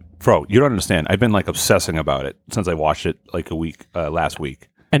 Bro, you don't understand. I've been like obsessing about it since I watched it like last week.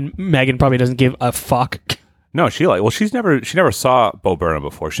 And Megan probably doesn't give a fuck. No, she never saw Bo Burnham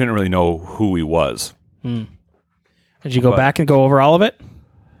before. She didn't really know who he was. Did you go back and go over all of it?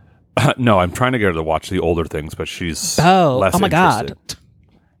 No, I'm trying to get her to watch the older things, but she's less my interested. God.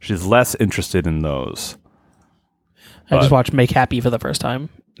 She's less interested in those. I just watched Make Happy for the first time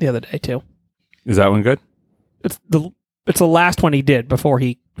the other day too. Is that one good? It's the last one he did before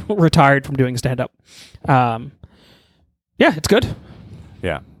he retired from doing stand-up. Yeah, it's good.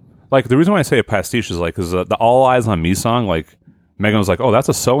 Yeah. Like, the reason why I say a pastiche is, like, because the All Eyes on Me song, like, Megan was like, oh, that's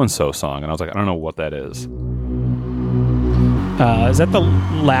a so-and-so song. And I was like, I don't know what that is. Is that the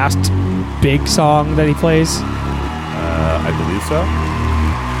last big song that he plays? I believe so.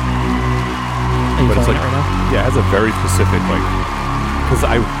 Are you But it's playing like, it right now? yeah, it has a very specific, like, because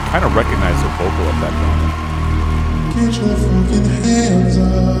I kind of recognize the vocal effect on it. Get your fucking hands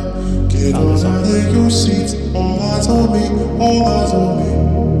up. Get out of your seats. All eyes on me. All eyes on me.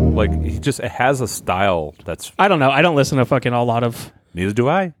 Like, it has a style that's... I don't know. I don't listen to fucking a lot of Neither do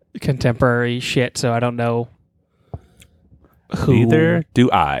I. contemporary shit, so I don't know who Neither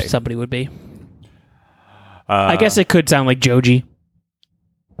do I. somebody would be. I guess it could sound like Joji.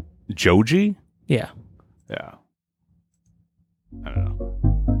 Joji? Yeah. Yeah. I don't know.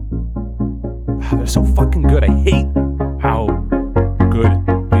 They're so fucking good. I hate how good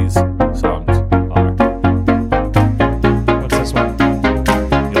these songs are. What's this one?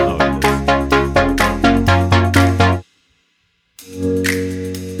 You'll know what it is.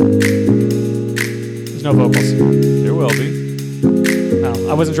 There's no vocals. There will be. No,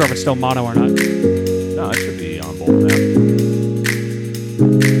 I wasn't sure if it's still mono or not. No, it should be on both now.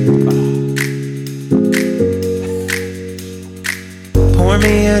 Pour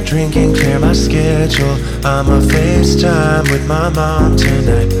me a drink and clear my schedule. I'm a FaceTime with my mom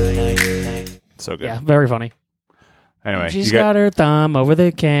tonight. So good. Yeah, very funny. Anyway, She's got her thumb over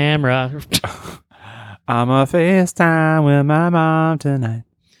the camera. I'm a FaceTime with my mom tonight.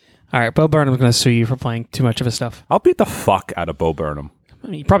 All right, Bo Burnham's going to sue you for playing too much of his stuff. I'll beat the fuck out of Bo Burnham. I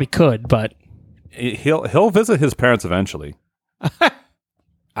mean, you probably could, but He'll visit his parents eventually.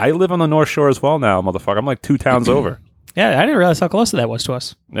 I live on the North Shore as well now, motherfucker. I'm like 2 towns over. yeah, I didn't realize how close that was to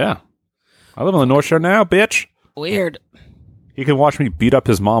us. Yeah. I live on the North Shore now, bitch. Weird. He can watch me beat up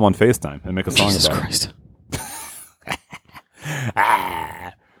his mom on FaceTime and make a song Jesus about Christ.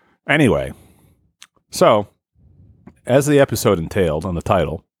 it. Anyway, so as the episode entailed on the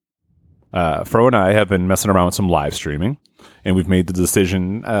title, Fro and I have been messing around with some live streaming, and we've made the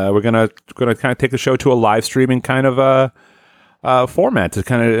decision we're gonna kind of take the show to a live streaming kind of format to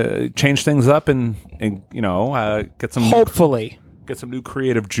kind of change things up and you know get some Hopefully. get some new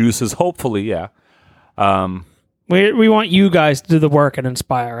creative juices. Hopefully, yeah. We want you guys to do the work and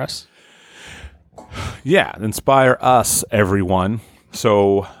inspire us. Yeah, inspire us, everyone.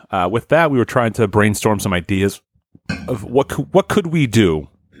 So with that, we were trying to brainstorm some ideas of what could we do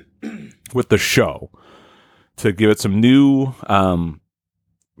with the show to give it some new,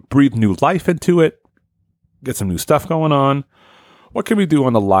 breathe new life into it, get some new stuff going on. What can we do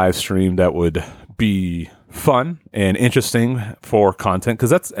on the live stream that would be fun and interesting for content? Because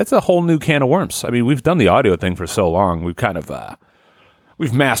that's a whole new can of worms. I mean, we've done the audio thing for so long. We've kind of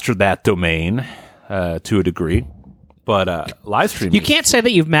we've mastered that domain to a degree. But live streaming, You can't say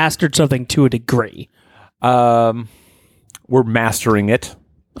that you've mastered something to a degree. we're mastering it.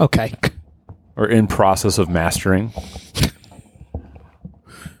 Okay. or in process of mastering.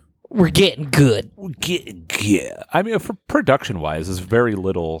 We're getting good. Yeah. I mean, for production-wise, there's very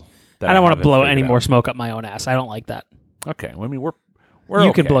little that I don't want to haven't blow figured any out. more smoke up my own ass. I don't like that. Okay. Well, I mean, we're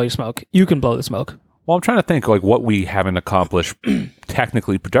You can okay. blow your smoke. You can blow the smoke. Well, I'm trying to think like what we haven't accomplished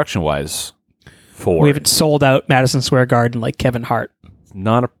technically production-wise for We haven't sold out Madison Square Garden like Kevin Hart.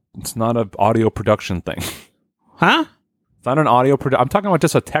 it's not an audio production thing. Huh? It's not an audio I'm talking about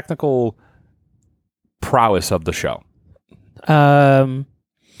just a technical prowess of the show. I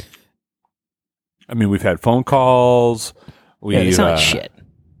mean, we've had phone calls. Yeah, they sound like shit.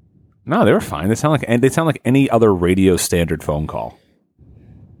 No, they were fine. They sound like any other radio standard phone call.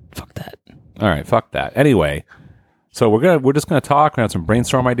 Fuck that. All right, fuck that. Anyway, so we're just gonna talk. We have some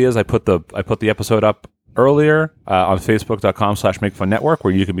brainstorm ideas. I put the episode up earlier on Facebook.com/MakeFunNetwork,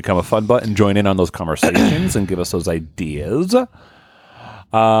 where you can become a fun butt and join in on those conversations and give us those ideas.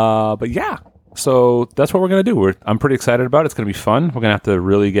 But yeah, so that's what we're gonna do. I'm pretty excited about it. It's gonna be fun. We're gonna have to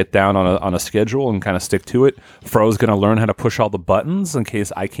really get down on a schedule and kind of stick to it. Fro's gonna learn how to push all the buttons in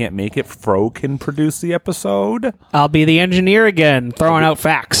case I can't make it. Fro can produce the episode. I'll be the engineer again, throwing out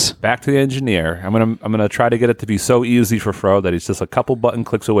facts. Back to the engineer. I'm gonna try to get it to be so easy for Fro that he's just a couple button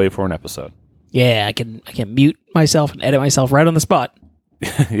clicks away for an episode. Yeah, I can mute myself and edit myself right on the spot.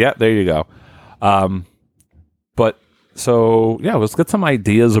 Yeah, there you go. But so yeah, let's get some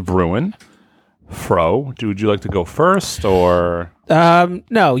ideas of brewing. Fro, would you like to go first or?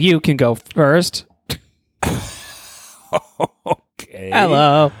 No, you can go first. Okay.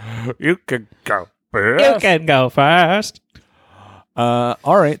 Hello. You can go You first. can go first. All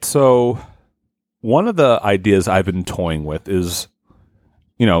right. So one of the ideas I've been toying with is,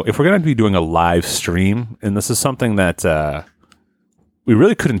 if we're going to be doing a live stream, and this is something that we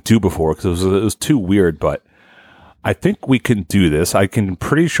really couldn't do before because it was too weird, but I think we can do this.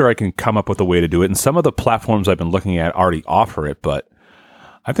 Pretty sure I can come up with a way to do it. And some of the platforms I've been looking at already offer it, but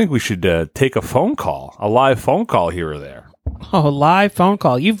I think we should take a phone call, a live phone call here or there. Oh, live phone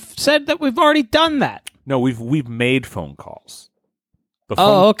call. You've said that we've already done that. No, we've made phone calls. The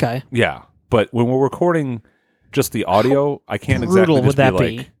Oh, okay. Yeah, but when we're recording just the audio, I can't Brutal exactly just would that be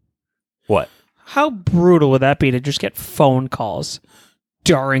like, be? what? How brutal would that be to just get phone calls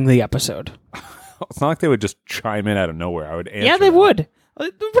during the episode? It's not like they would just chime in out of nowhere. I would answer. Yeah, they them. would.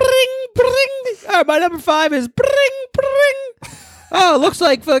 Bring, bring. All right, my number 5 is bring, bring. Oh, looks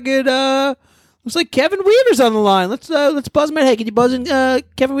like Kevin Weaver's on the line. Let's buzz him in. Hey, can you buzz in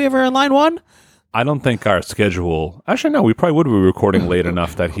Kevin Weaver on line 1? I don't think our schedule. Actually, no. We probably would be recording late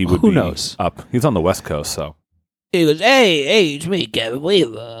enough that he would Who be knows? up. He's on the West Coast, so. He goes, hey, it's me, Kevin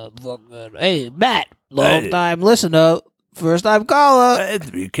Weaver. Hey, Matt, long time listener, first time caller.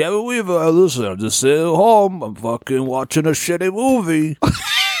 It's me, Kevin Weaver. Listen, I'm just sitting at home. I'm fucking watching a shitty movie.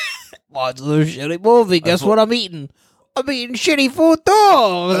 Watch a shitty movie. Guess what I'm eating? I'm eating shitty food too.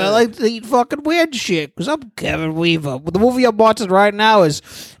 I like to eat fucking weird shit because I'm Kevin Weaver. The movie I'm watching right now is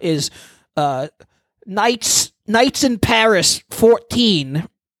Nights in Paris 14.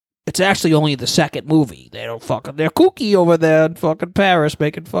 It's actually only the second movie. They're kooky over there in fucking Paris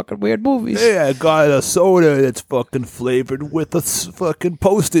making fucking weird movies. Hey, I got a soda that's fucking flavored with a fucking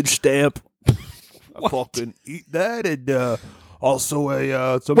postage stamp. I fucking eat that and also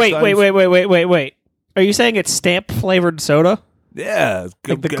a sometimes... Wait. Are you saying it's stamp flavored soda? Yeah.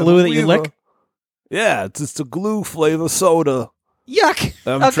 Like the glue that you lick? Yeah, it's just a glue flavor soda. Yuck.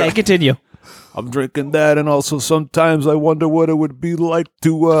 I'm Okay, continue. I'm drinking that, and also sometimes I wonder what it would be like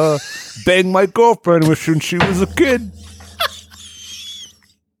to bang my girlfriend when she was a kid.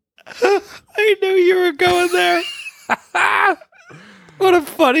 I knew you were going there. What a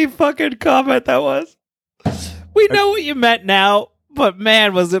funny fucking comment that was. We know what you meant now, but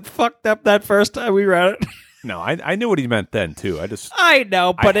man, was it fucked up that first time we read it. No, I knew what he meant then, too. I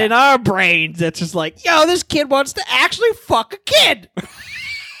know, but in our brains, it's just like, yo, this kid wants to actually fuck a kid.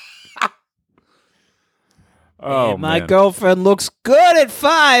 Oh, my man. girlfriend looks good at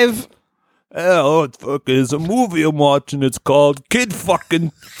 5. Oh, it's a movie I'm watching. It's called Kid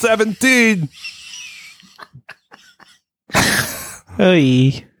Fucking 17.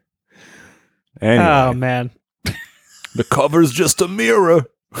 Hey. Anyway, Oh, man. the cover's just a mirror.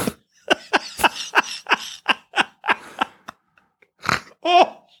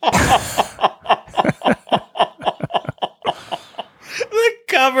 The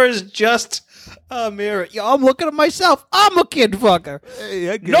cover's just a mirror. Yo, I'm looking at myself. I'm a kid fucker.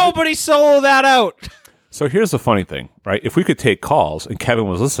 Hey, Nobody sold that out. So here's the funny thing, right? If we could take calls and Kevin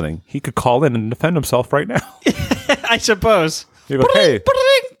was listening, he could call in and defend himself right now. I suppose. He'd be like, hey.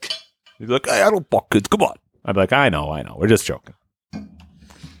 He'd be like, hey, I don't fuck kids. Come on. I'd be like, I know. We're just joking.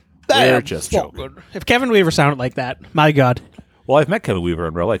 We're just joking. If Kevin Weaver sounded like that, my God. Well, I've met Kevin Weaver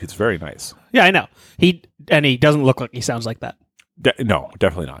in real life. He's very nice. Yeah, I know. He doesn't look like he sounds like that. No,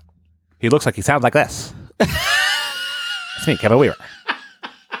 definitely not. He looks like he sounds like this. It's me, Kevin Weaver.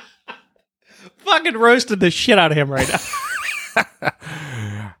 Fucking roasted the shit out of him right now.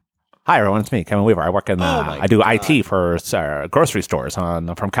 Hi, everyone. It's me, Kevin Weaver. I work in. I do IT for grocery stores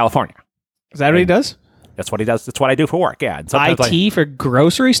from California. Is that what he does? That's what he does. That's what I do for work. Yeah. And sometimes IT for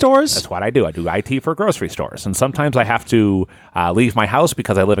grocery stores? That's what I do. I do IT for grocery stores. And sometimes I have to leave my house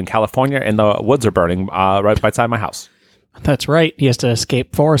because I live in California and the woods are burning right beside my house. That's right. He has to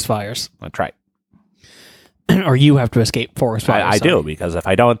escape forest fires. That's right. Or you have to escape forest fires. I do, because if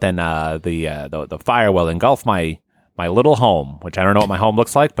I don't, then the fire will engulf my little home, which I don't know what my home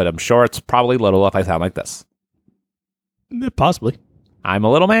looks like, but I'm sure it's probably little if I sound like this. Possibly. I'm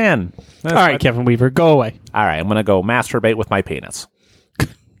a little man. All right, Kevin Weaver, go away. All right, I'm going to go masturbate with my penis.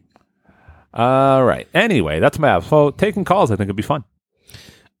 All right. Anyway, that's my app. So taking calls, I think, would be fun.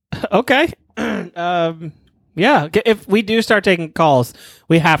 Okay. Yeah, if we do start taking calls,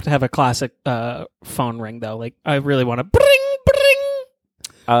 we have to have a classic phone ring, though. Like, I really want to bring.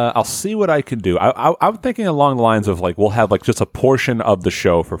 I'll see what I can do. I'm thinking along the lines of, like, we'll have, like, just a portion of the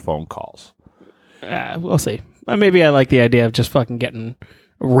show for phone calls. We'll see. Maybe I like the idea of just fucking getting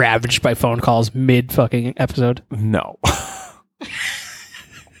ravaged by phone calls mid-fucking episode. No.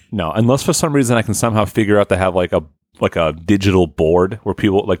 No, unless for some reason I can somehow figure out to have, like a digital board where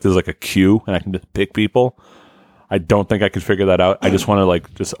people, like, there's, like, a queue and I can just pick people. I don't think I could figure that out. I just want to,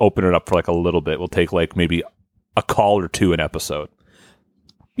 like, just open it up for, like, a little bit. We'll take, like, maybe a call or two an episode.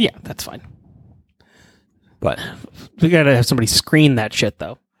 Yeah, that's fine. But we gotta have somebody screen that shit,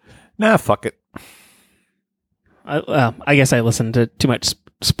 though. Nah, fuck it. I guess I listen to too much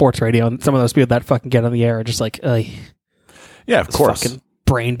sports radio, and some of those people that fucking get on the air are just like, yeah, of course. Fucking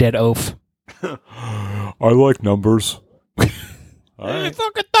brain dead oaf. I like numbers. Hey,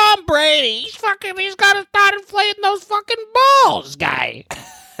 fucking Tom Brady. He's got to start inflating those fucking balls, guy.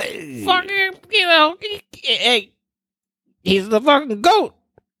 Fucking, he's the fucking GOAT.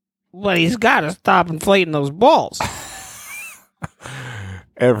 But he's got to stop inflating those balls.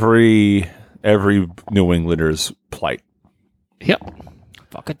 Every New Englander's plight. Yep.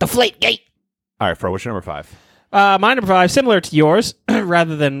 Fucking deflate gate. All right, Fro, what's your number 5? My number 5, similar to yours,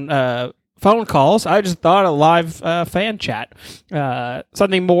 rather than phone calls, I just thought a live fan chat.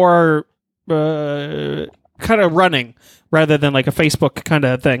 Something more kind of running rather than like a Facebook kind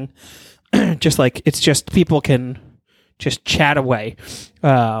of thing. Just like, it's just people can just chat away.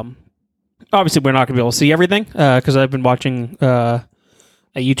 Obviously, we're not going to be able to see everything because I've been watching a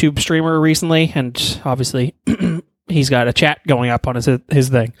YouTube streamer recently, and obviously he's got a chat going up on his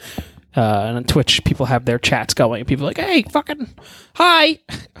thing. And on Twitch, people have their chats going. People are like, hey, fucking, hi,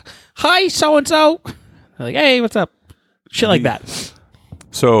 so-and-so. They're like, hey, what's up? Shit like that.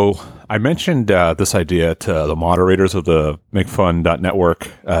 So I mentioned this idea to the moderators of the MakeFun.network,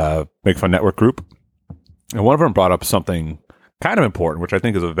 MakeFun Network group. And one of them brought up something kind of important, which I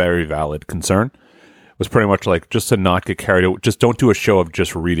think is a very valid concern. It was pretty much like, just to not get carried away, just don't do a show of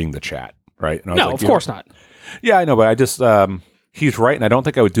just reading the chat, right? And I was No, like, of course not. Yeah, I know, but I just, he's right, and I don't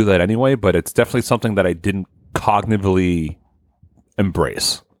think I would do that anyway, but it's definitely something that I didn't cognitively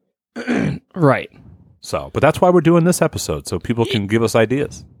embrace. Right. So, but that's why we're doing this episode, so people can give us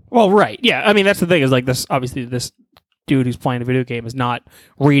ideas. Well, right. Yeah. I mean, that's the thing is like this, obviously this dude who's playing a video game is not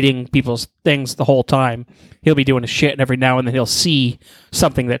reading people's things the whole time. He'll be doing his shit, and every now and then he'll see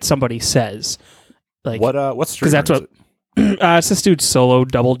something that somebody says. Like, what's streamer? Because that's what, it's this dude Solo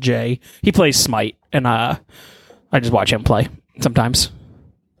Double J. He plays Smite, and I just watch him play sometimes.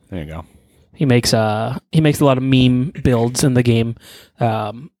 There you go. He makes a lot of meme builds in the game.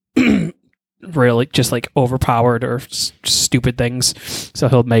 Really just like overpowered or stupid things. So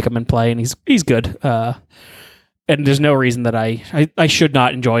he'll make them and play, and he's good. And there's no reason that I should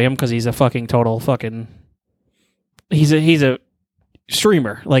not enjoy him because he's a fucking total fucking. He's a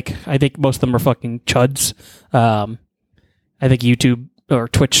streamer. Like, I think most of them are fucking chuds. I think YouTube or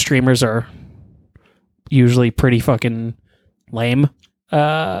Twitch streamers are usually pretty fucking lame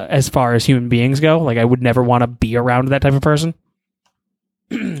as far as human beings go. Like, I would never want to be around that type of person.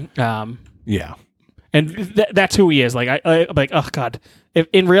 Yeah. And that's who he is. Like, I'm like, oh, God. If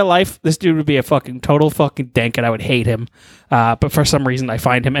in real life, this dude would be a fucking total fucking dank, and I would hate him. But for some reason, I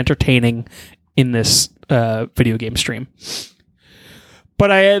find him entertaining in this video game stream.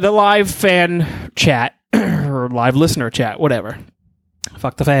 But the live fan chat, or live listener chat, whatever.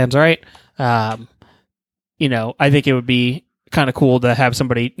 Fuck the fans, all right? I think it would be kind of cool to have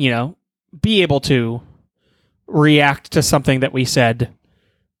somebody, be able to react to something that we said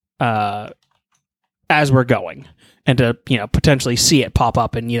as we're going, and to potentially see it pop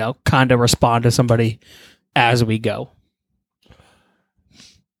up and kind of respond to somebody as we go.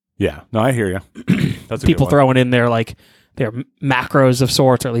 Yeah, no, I hear you. That's a People good one. throwing in their their macros of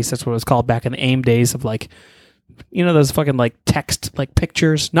sorts, or at least that's what it was called back in the AIM days of those fucking text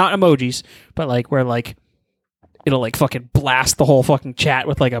pictures, not emojis, but where it'll fucking blast the whole fucking chat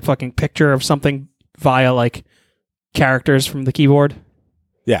with a fucking picture of something via characters from the keyboard.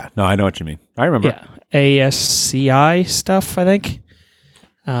 Yeah, no, I know what you mean. I remember. Yeah, ASCI stuff, I think.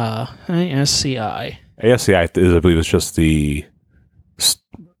 ASCI. ASCI, I believe, is just the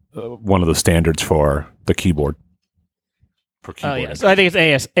one of the standards for the keyboard. For Oh keyboard. yeah, so I think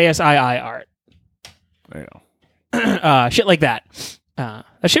it's ASII art. There you go. Shit like that. That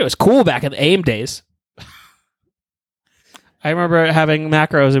shit was cool back in the AIM days. I remember having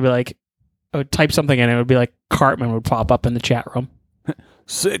macros. It'd be I would type something in, and it would be Cartman would pop up in the chat room.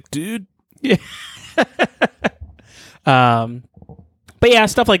 Sick, dude. Yeah. But yeah,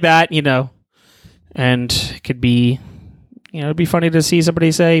 stuff like that, and it could be, it'd be funny to see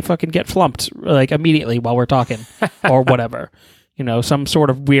somebody say "fucking get flumped" immediately while we're talking, or whatever. Some sort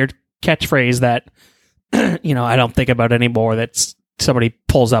of weird catchphrase that I don't think about anymore. That's somebody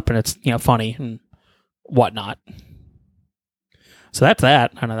pulls up and it's funny and whatnot. So that's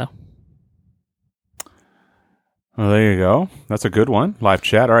that. I don't know. Well, there you go. That's a good one. Live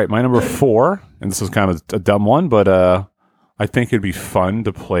chat. All right, my number 4, and this is kind of a dumb one, but I think it'd be fun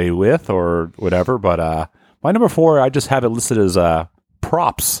to play with or whatever. But my number 4, I just have it listed as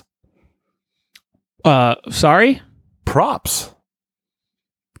props. Sorry? Props.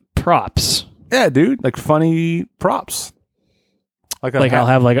 Props. Yeah, dude. Funny props. A hat.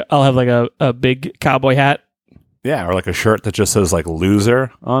 I'll have a big cowboy hat. Yeah, or a shirt that just says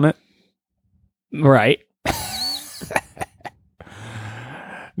loser on it. Right.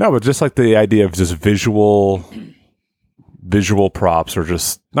 No, but just the idea of just visual props, or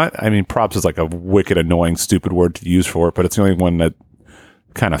just not. I mean, props is a wicked, annoying, stupid word to use for it, but it's the only one that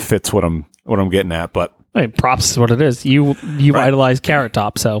kind of fits what I'm getting at. But I mean, props is what it is. You Right. idolize Carrot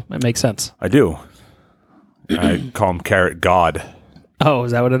Top, so it makes sense. I do. I call him Carrot God. Oh,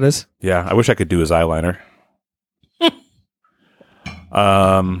 is that what it is? Yeah, I wish I could do his eyeliner.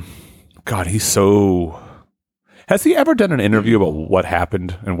 God, he's so. Has he ever done an interview about what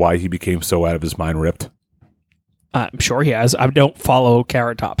happened and why he became so out of his mind ripped? I'm sure he has. I don't follow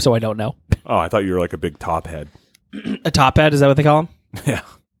Carrot Top, so I don't know. Oh, I thought you were a big top head. A top head, is that what they call him?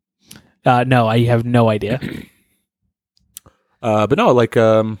 Yeah. No, I have no idea. But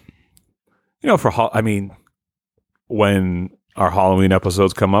no, when our Halloween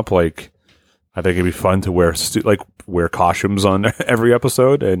episodes come up, I think it'd be fun to wear costumes on every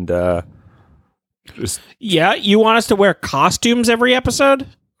episode and just Yeah, you want us to wear costumes every episode?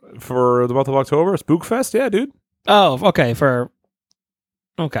 for the month of October, Spookfest. Yeah, dude. Oh, okay.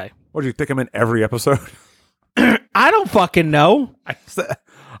 Okay. What do you think I'm in every episode? I don't fucking know.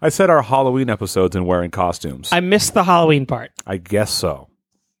 I said our Halloween episodes and wearing costumes. I missed the Halloween part. I guess so.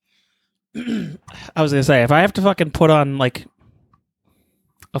 I was gonna say, if I have to fucking put on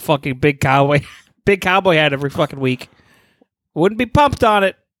a fucking big cowboy hat every fucking week, wouldn't be pumped on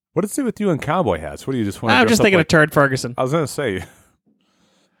it. What does it do with you and cowboy hats? What do you just want to I'm just thinking of Turd Ferguson. I was going to say.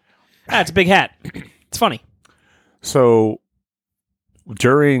 It's a big hat. It's funny. So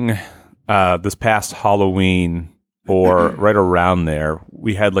during this past Halloween or right around there,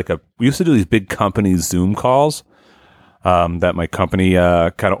 we had we used to do these big company Zoom calls that my company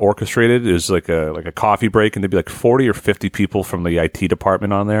kind of orchestrated. It was like a coffee break, and there'd be 40 or 50 people from the IT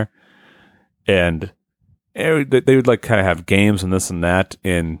department on there. And they would kind of have games and this and that,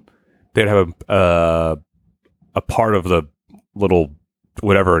 and they'd have a part of the little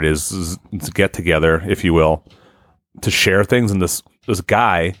whatever it is get together, if you will, to share things. And this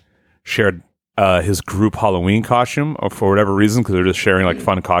guy shared his group Halloween costume for whatever reason, because they're just sharing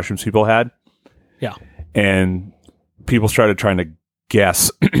fun costumes people had. Yeah. And people started trying to guess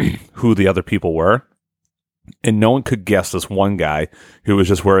who the other people were. And no one could guess this one guy who was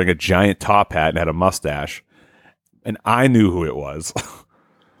just wearing a giant top hat and had a mustache. And I knew who it was.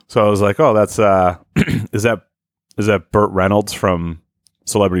 So I was like, oh, that's, is that Burt Reynolds from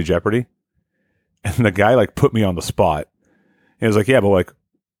Celebrity Jeopardy? And the guy put me on the spot. And he was like, yeah, but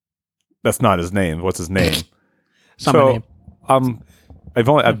that's not his name. What's his name? It's not my name.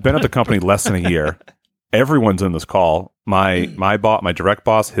 I've been at the company less than a year. Everyone's in this call. My boss, my direct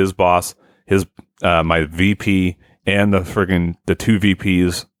boss, his boss, my VP, and the two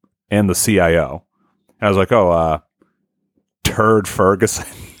VPs and the CIO. And I was like, oh, Turd Ferguson.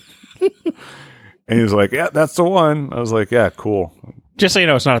 And he was like, yeah, that's the one. I was like, yeah, cool. Just so you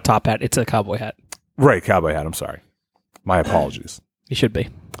know, it's not a top hat. It's a cowboy hat. Right, cowboy hat. I'm sorry. My apologies. You should be.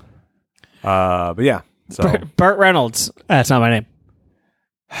 But yeah. So Burt Reynolds. That's not my name.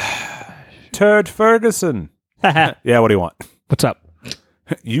 Turd Ferguson. What's Yeah, what do you want? up?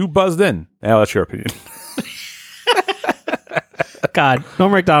 You buzzed in. Yeah, that's your opinion. God,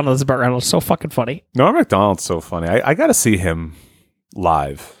 Norm Macdonald is Burt Reynolds. So fucking funny. Norm Macdonald's so funny. I got to see him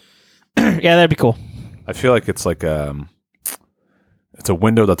live. Yeah, that'd be cool. I feel like it's like it's a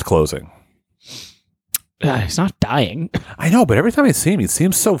window that's closing. He's not dying. I know, but every time I see him, he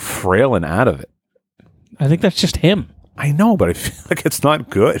seems so frail and out of it. I think that's just him. I know, but I feel like it's not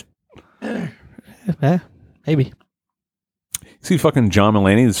good. Maybe. See fucking John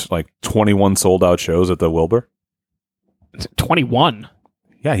Mulaney's like 21 sold out shows at the Wilbur. 21.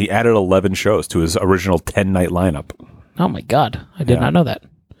 Yeah, he added 11 shows to his original 10-night lineup. Oh my God. I did not know that.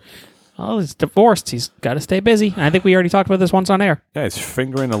 Oh, he's divorced. He's got to stay busy. I think we already talked about this once on air. Yeah, he's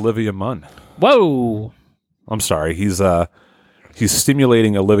fingering Olivia Munn. Whoa. I'm sorry. He's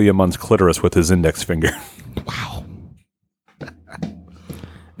stimulating Olivia Munn's clitoris with his index finger. Wow.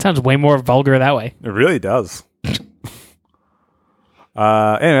 Sounds way more vulgar that way. It really does.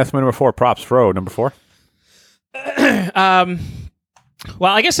 Anyway, that's my number 4. Props. Fro, number 4.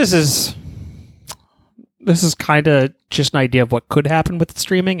 Well, I guess this is kind of just an idea of what could happen with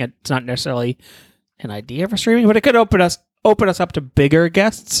streaming. It's not necessarily an idea for streaming, but it could open us up to bigger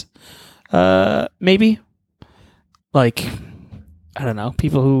guests. Maybe like, I don't know,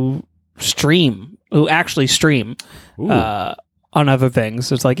 people who actually stream on other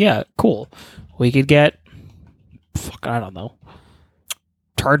things. It's like, yeah, cool. We could get, I don't know,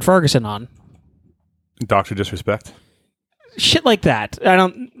 Turd Ferguson on. Dr. Disrespect? Shit like that. I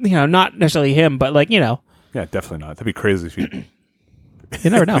don't, not necessarily him, but like, Yeah, definitely not. That'd be crazy if you... You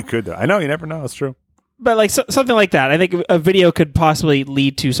never know. You could. I know, you never know. It's true. But like something like that. I think a video could possibly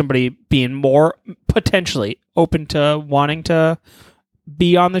lead to somebody being more potentially open to wanting to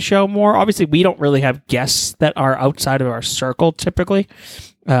be on the show more. Obviously, we don't really have guests that are outside of our circle typically.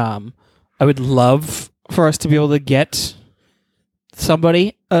 I would love for us to be able to get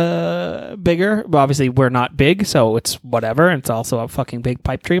somebody bigger. But obviously, we're not big, so it's whatever. It's also a fucking big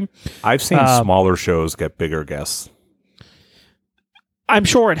pipe dream. I've seen smaller shows get bigger guests. I'm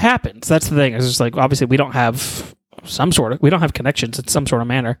sure it happens. That's the thing. It's just like, obviously we don't have we don't have connections in some sort of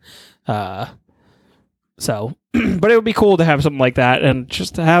manner. So, but it would be cool to have something like that and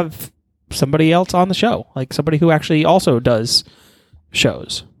just to have somebody else on the show, like somebody who actually also does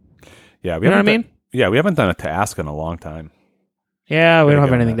shows. Yeah. You know what I mean? Yeah. We haven't done a task in a long time. Yeah. We don't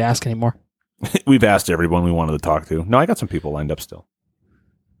have anything to ask anymore. We've asked everyone we wanted to talk to. No, I got some people lined up still.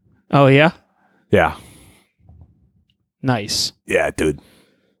 Oh yeah. Yeah. Nice. Yeah, dude.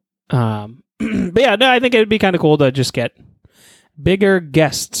 But yeah, no, I think it'd be kind of cool to just get bigger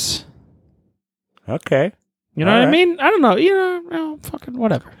guests. Okay. You know what I mean? I don't know. Fucking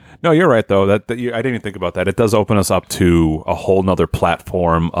whatever. No, you're right though. I didn't even think about that. It does open us up to a whole nother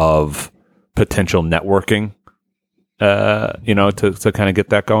platform of potential networking. To kind of get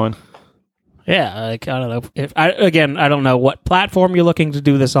that going. Yeah, like, I don't know. I don't know what platform you're looking to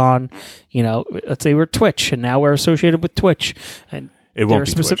do this on. Let's say we're Twitch, and now we're associated with Twitch, and it won't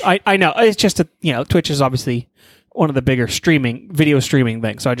be Twitch. I know it's just Twitch is obviously one of the bigger video streaming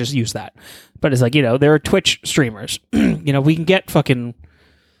things, so I just use that. But it's like there are Twitch streamers. We can get fucking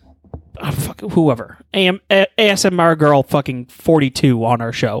whoever ASMR girl fucking 42 on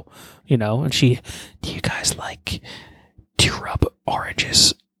our show. And do you guys do you rub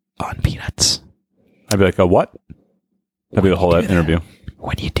oranges on peanuts? I'd be like, a what? That'd be the whole interview.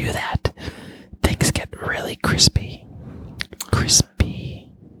 When you do that, things get really crispy.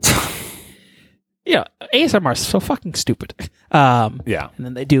 ASMR is so fucking stupid. Yeah. And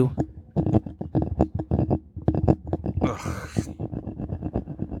then they do.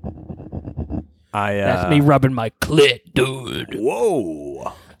 That's me rubbing my clit, dude.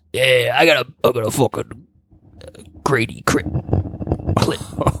 Whoa. Yeah, I got a fucking Grady clit.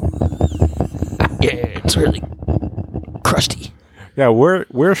 Yeah, it's really crusty. Yeah,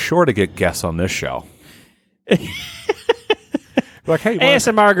 we're sure to get guests on this show. Like, hey,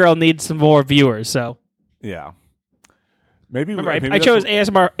 ASMR girl needs some more viewers, so yeah. Maybe I chose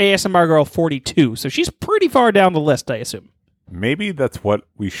ASMR girl 42, so she's pretty far down the list, I assume. Maybe that's what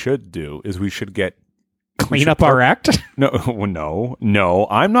we should do. Is we should clean up our act. No,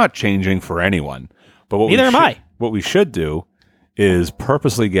 I'm not changing for anyone. But neither am I. What we should do is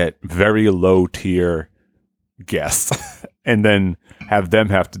purposely get very low tier guests, and then have them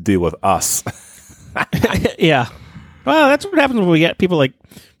have to deal with us. Yeah. Well, that's what happens when we get people like.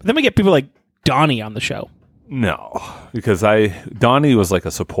 But then we get people like Donnie on the show. No, because Donnie was like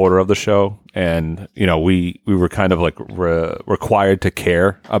a supporter of the show, and we were kind of like required to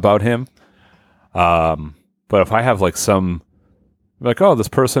care about him. But if I have like oh, this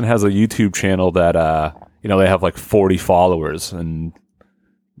person has a YouTube channel that they have like 40 followers and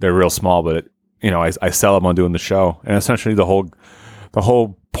they're real small, but I sell them on doing the show, and essentially the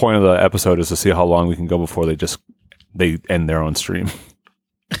whole point of the episode is to see how long we can go before they end their own stream.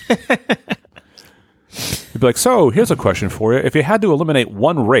 You'd be like, so here's a question for you. If you had to eliminate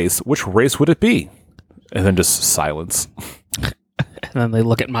one race, which race would it be? And then just silence. And then they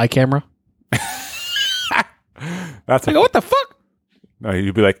look at my camera. That's I go, what the fuck? No,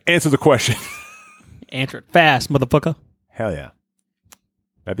 you'd be like, answer the question. Answer it fast, motherfucker. Hell yeah.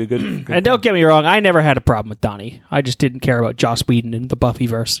 That'd be good. And don't get me wrong, I never had a problem with Donnie. I just didn't care about Joss Whedon and the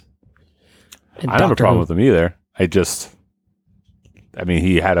Buffyverse. I don't have a problem with him either.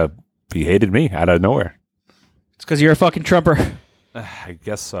 He hated me out of nowhere. It's because you're a fucking Trumper. I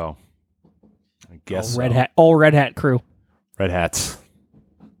guess so. All Red Hat crew. Red hats.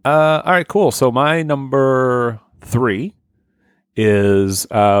 All right, cool. So my number 3 is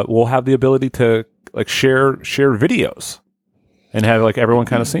we'll have the ability to like share videos and have like everyone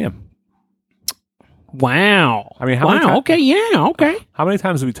kind of see them. Wow. I mean, how many okay, yeah, okay. How many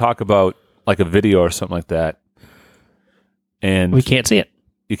times do we talk about like a video or something like that, and we can't see it?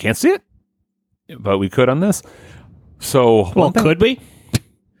 You can't see it, but we could on this. So, could we?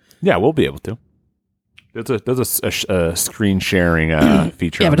 Yeah, we'll be able to. There's a screen sharing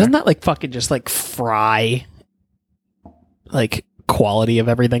feature. Yeah, but doesn't that like fucking just like fry like quality of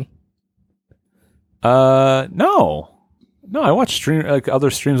everything? No, I watch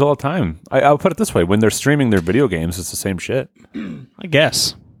other streams all the time. I'll put it this way: when they're streaming their video games, it's the same shit. I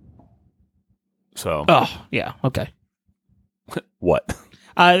guess. So. Oh yeah. Okay. What?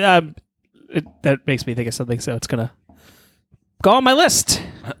 That makes me think of something, so it's gonna go on my list.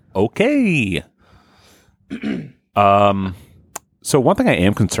 Okay. So one thing I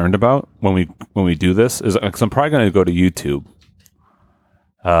am concerned about when we do this is because I'm probably going to go to YouTube.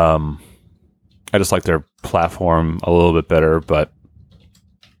 I just like their platform a little bit better, but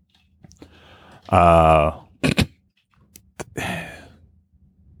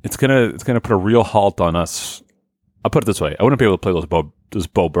it's gonna put a real halt on us. I'll put it this way: I wouldn't be able to play those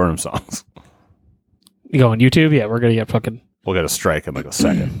Bo Burnham songs. You go on YouTube? Yeah, we're gonna get fucking. We'll get a strike in like a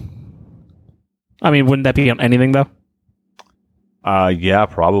second. I mean, wouldn't that be on anything though? Yeah,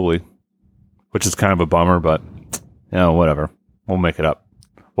 probably. Which is kind of a bummer, but whatever. We'll make it up.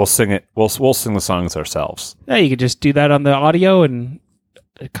 We'll sing it. We'll sing the songs ourselves. Yeah, you could just do that on the audio, and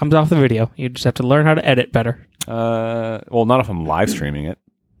it comes off the video. You just have to learn how to edit better. Well, not if I'm live streaming it.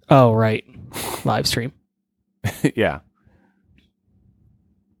 Oh, right, live stream. Yeah.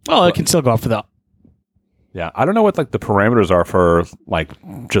 Well, it can still go off for the. Yeah, I don't know what like the parameters are for like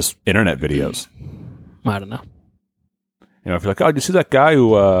just internet videos. I don't know. If you're like, oh, did you see that guy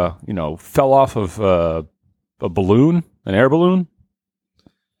who fell off of a balloon, an air balloon?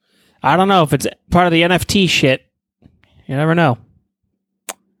 I don't know if it's part of the NFT shit. You never know.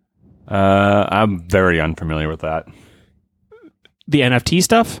 I'm very unfamiliar with that. The NFT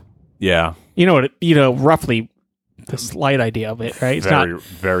stuff? Yeah. You know what? Roughly the slight idea of it, right? It's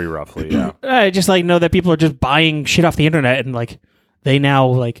very roughly, yeah. I just know that people are just buying shit off the internet and like they now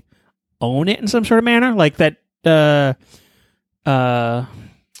like own it in some sort of manner, like that. Fuck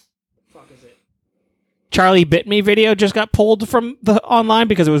is it? Charlie Bit Me video just got pulled from the online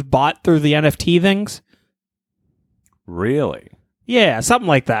because it was bought through the NFT things. Really? Yeah, something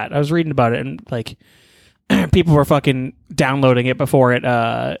like that. I was reading about it and like people were fucking downloading it before it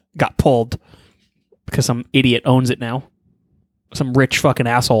got pulled because some idiot owns it now. Some rich fucking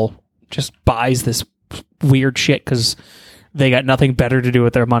asshole just buys this weird shit because they got nothing better to do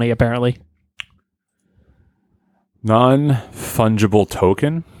with their money, apparently. Non-fungible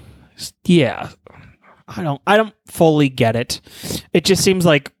token? Yeah. I don't fully get it. It just seems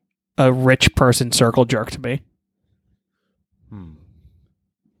like a rich person circle jerk to me.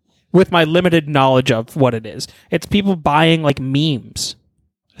 With my limited knowledge of what it is. It's people buying like memes,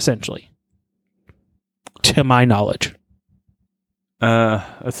 essentially. To my knowledge.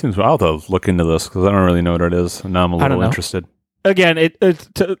 That seems wild. I'll look into this because I don't really know what it is. And now I'm a little interested. Again, it's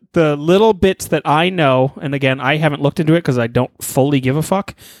the little bits that I know, and again, I haven't looked into it because I don't fully give a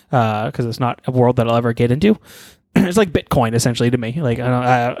fuck because it's not a world that I'll ever get into. It's like Bitcoin, essentially, to me. Like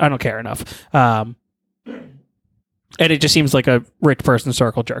I don't care enough. And it just seems like a rich person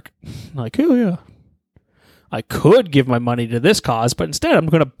circle jerk. Like, oh yeah, I could give my money to this cause, but instead I'm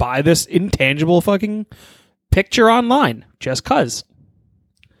going to buy this intangible fucking picture online just cuz.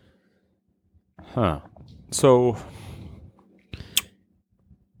 Huh. So,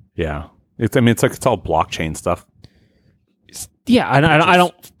 yeah, it's all blockchain stuff. Yeah,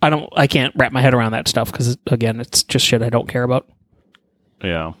 I can't wrap my head around that stuff because again, it's just shit I don't care about.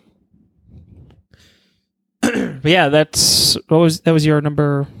 Yeah. But yeah, that was your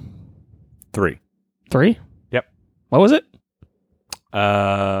number 3. 3? Yep. What was it?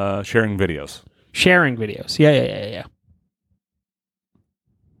 Sharing videos. Sharing videos. Yeah.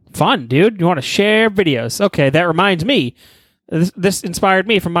 Fun, dude. You want to share videos? Okay, that reminds me. This inspired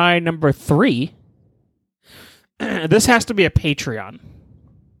me for my number 3. This has to be a Patreon.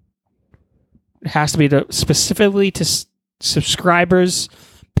 It has to be specifically to subscribers,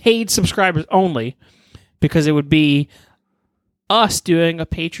 paid subscribers only, because it would be us doing a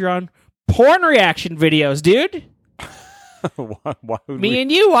Patreon porn reaction videos, dude. Why would Me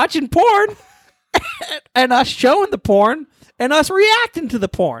and you watching porn, and us showing the porn, and us reacting to the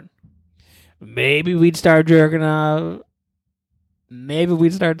porn. Maybe we'd start jerking off. Maybe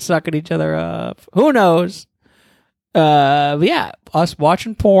we'd start sucking each other up. Who knows? But yeah, us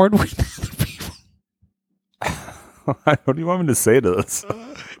watching porn with other people. What do you want me to say to this?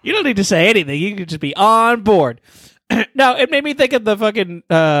 You don't need to say anything. You can just be on board. No, it made me think of the fucking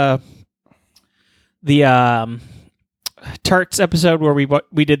Turks episode where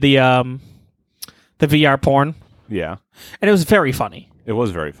we did the VR porn, Yeah, and it was very funny. it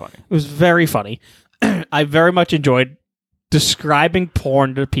was very funny. It was very funny. I very much enjoyed describing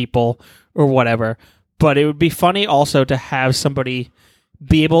porn to people or whatever, but it would be funny also to have somebody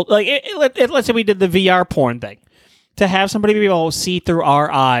be able, like, let's say we did the VR porn thing, to have somebody be able to see through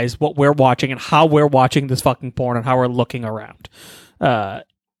our eyes what we're watching and how we're watching this fucking porn and how we're looking around.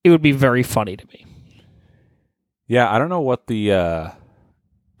 It would be very funny to me. Yeah, I don't know what the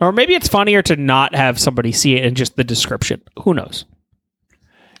Or maybe it's funnier to not have somebody see it in just the description. Who knows?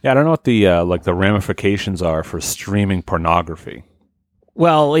 I don't know what the ramifications are for streaming pornography.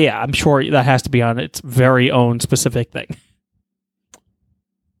 Well, yeah, I'm sure that has to be on its very own specific thing.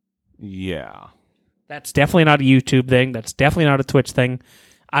 Yeah. That's definitely not a YouTube thing. That's definitely not a Twitch thing.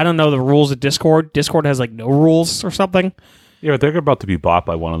 I don't know the rules of Discord. Discord has like no rules or something. Yeah, but they're about to be bought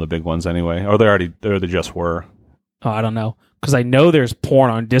by one of the big ones anyway. Or they just were. Oh, I don't know. Because I know there's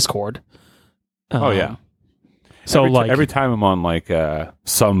porn on Discord. Oh, yeah. So every time I'm on like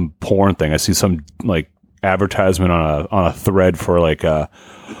some porn thing, I see some like advertisement on a thread for like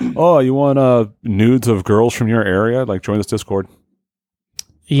oh, you want nudes of girls from your area? Like join this Discord.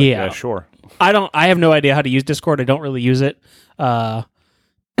 yeah, Sure. I have no idea how to use Discord. I don't really use it. But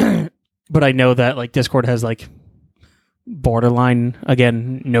I know that like Discord has like borderline,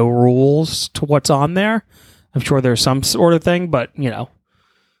 again, no rules to what's on there. I'm sure there's some sort of thing, but you know,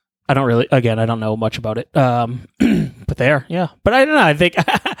 I don't know much about it. But there, yeah. But I don't know. I think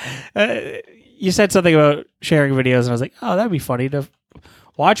you said something about sharing videos, and I was like, oh, that'd be funny to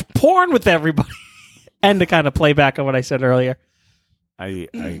watch porn with everybody and to kind of play back on what I said earlier.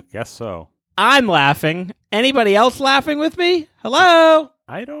 I guess so. I'm laughing. Anybody else laughing with me? Hello?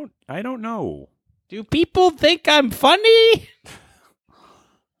 I don't know. Do people think I'm funny?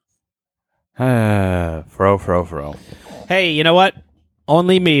 Fro. Hey, you know what?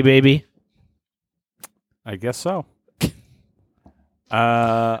 Only me, baby. I guess so. Hey,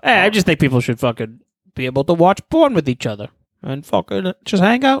 I just think people should fucking be able to watch porn with each other and fucking just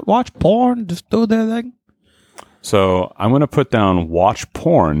hang out, watch porn, just do their thing. So I'm going to put down watch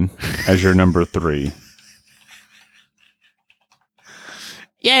porn as your number 3.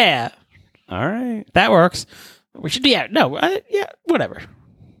 Yeah, All right. that works. We should, whatever.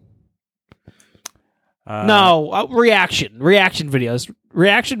 No, reaction videos.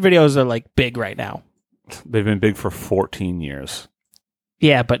 Reaction videos are like big right now. They've been big for 14 years.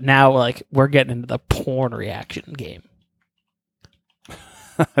 Yeah, but now like we're getting into the porn reaction game.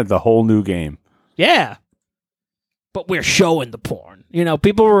 The whole new game. Yeah. But we're showing the porn. You know,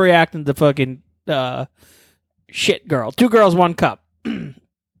 people were reacting to fucking shit girl. 2 girls, 1 cup.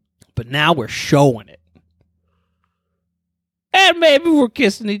 But now we're showing it. And maybe we're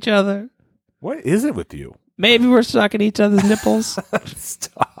kissing each other. What is it with you? Maybe we're sucking each other's nipples.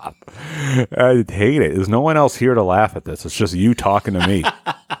 Stop. I hate it. There's no one else here to laugh at this. It's just you talking to me.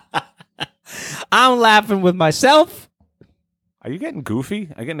 I'm laughing with myself. Are you getting goofy?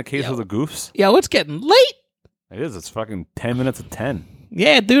 I get in a case of the goofs? Yo, it's getting late. It is. It's fucking 10 minutes of 10.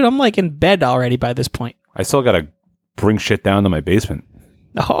 Yeah, dude, I'm like in bed already by this point. I still got to bring shit down to my basement.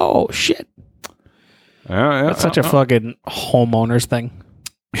 Oh, shit. That's such a fucking homeowner's thing.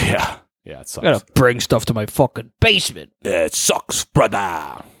 Yeah. Yeah, it sucks. I gotta bring stuff to my fucking basement. It sucks,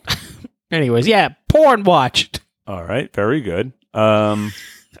 brother. Anyways, yeah, porn watched. All right. Very good.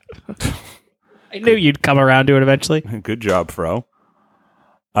 I knew you'd come around to it eventually. Good job, Fro.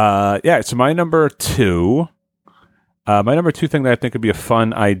 Yeah, so my number two thing that I think would be a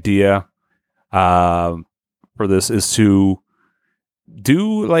fun idea for this is to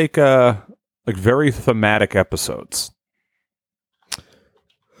do like very thematic episodes.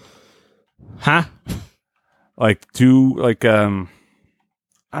 Huh? Like do like I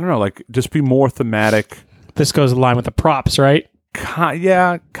don't know, like just be more thematic. This goes in line with the props, right?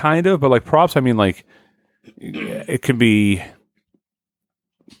 Yeah, kind of, but like props, I mean, like it can be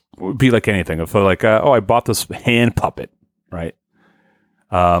like anything. If like, I bought this hand puppet, right?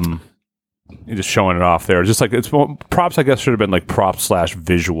 You're just showing it off there. Just like it's props, I guess should have been like props /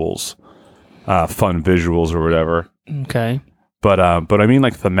 visuals, fun visuals or whatever. Okay. But I mean,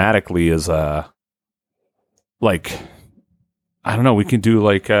 like thematically is like I don't know. We can do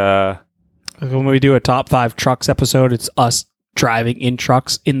like when we do a top 5 trucks episode, it's us driving in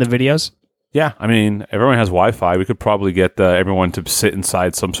trucks in the videos. Yeah, I mean, everyone has Wi-Fi. We could probably get everyone to sit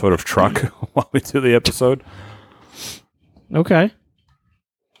inside some sort of truck while we do the episode. Okay,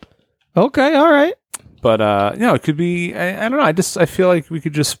 all right. But it could be. I don't know. I feel like we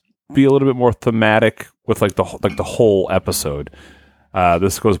could just be a little bit more thematic with like the whole episode.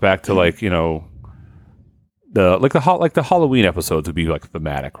 This goes back to like the Halloween episodes would be like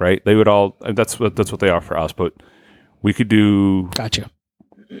thematic, right? They would all. That's what they are for us. But we could do. Gotcha.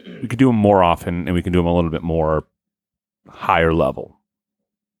 We could do them more often, and we can do them a little bit more higher level.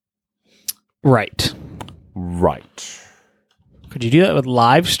 Right. Could you do that with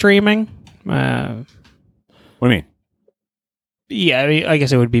live streaming? What do you mean? Yeah, I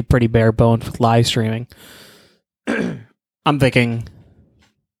guess it would be pretty bare bones with live streaming. I'm thinking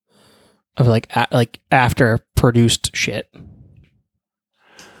of like after produced shit.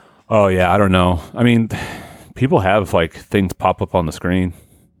 Oh yeah, I don't know. I mean, people have like things pop up on the screen.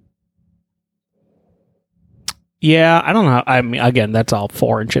 Yeah, I don't know. I mean, again, that's all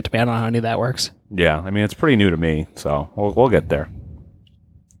foreign shit to me. I don't know how any of that works. Yeah, I mean, it's pretty new to me, so we'll get there.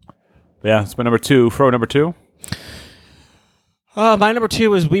 Yeah, it's my number 2. Fro, number 2? My number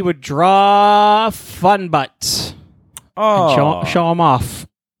 2 is we would draw fun butts. Oh. And show them off.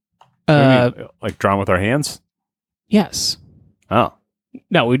 What do you mean? Like drawing with our hands? Yes. Oh.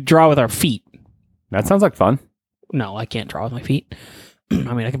 No, we draw with our feet. That sounds like fun. No, I can't draw with my feet.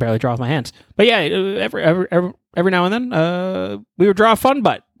 I mean, I can barely draw with my hands. But yeah, every now and then, we would draw a fun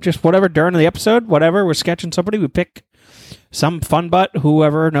butt. Just whatever during the episode, whatever. We're sketching somebody. We pick some fun butt,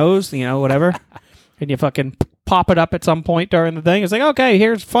 whoever knows, whatever. And you fucking pop it up at some point during the thing. It's like, okay,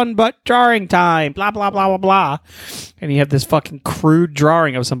 here's fun butt drawing time. Blah, blah, blah, blah, blah. And you have this fucking crude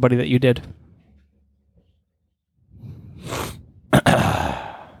drawing of somebody that you did. And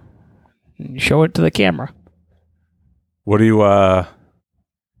you show it to the camera. What do you,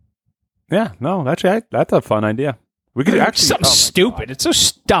 Yeah, no, that's a fun idea. We could actually something stupid. God. It's so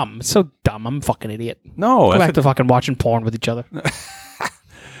dumb. It's so dumb. I'm a fucking idiot. No, go back to fucking watching porn with each other.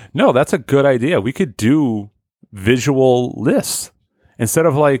 No, that's a good idea. We could do visual lists instead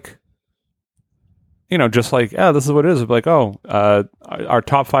of like, just like, this is what it is. Like, our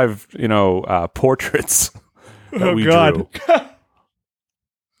top 5, portraits that we drew.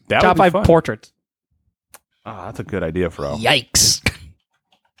 That top 5 portraits. Oh, that's a good idea, Fro. Yikes.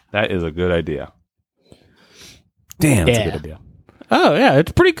 That is a good idea. Damn, that's a good idea. Oh, yeah,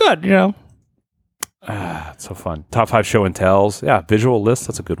 it's pretty good, It's so fun. Top 5 show and tells. Yeah, visual list.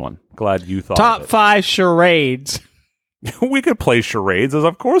 That's a good one. Glad you thought Top of it. 5 charades. We could play charades, as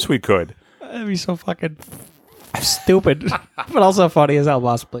of course we could. That'd be so fucking stupid, but also funny as hell,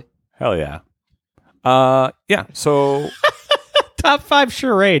 possibly. Hell yeah. Yeah, so... Top 5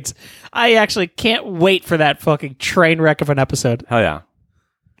 charades. I actually can't wait for that fucking train wreck of an episode. Hell yeah.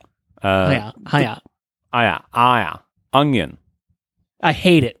 Hiya. Onion. I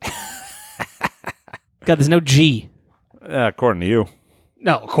hate it. God, there's no G. According to you.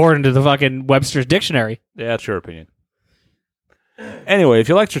 No, according to the fucking Webster's Dictionary. Yeah, that's your opinion. Anyway, if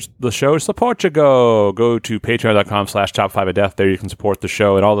you liked the show, support your go to patreon.com/top5ofdeath. There you can support the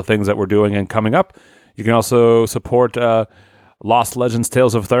show and all the things that we're doing and coming up. You can also support Lost Legends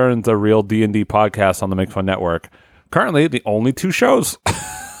Tales of Thurn, the real D&D podcast on the Make Fun Network. Currently, the only 2 shows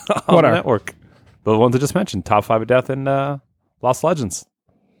on the network. The ones I just mentioned, Top 5 of Death and Lost Legends.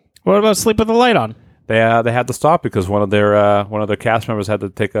 What about Sleep with the Light On? They had to stop because one of their cast members had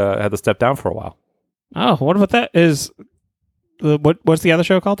to step down for a while. Oh, what about that? What's the other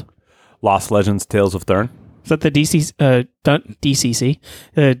show called? Lost Legends Tales of Thurn. Is that the DCC?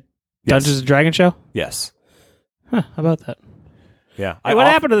 Dungeons and Dragons show? Yes. Huh, how about that? Yeah. Hey, what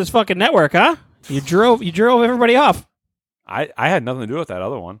happened to this fucking network, huh? You drove everybody off. I had nothing to do with that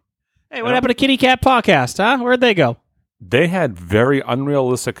other one. Hey, what happened to Kitty Cat Podcast, huh? Where'd they go? They had very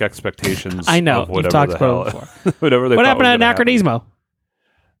unrealistic expectations. I know. Of You've whatever talked the about it hell, before. whatever they What thought happened was to gonna happen. Anachronismo?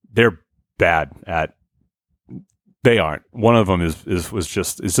 They're bad at. They aren't. One of them is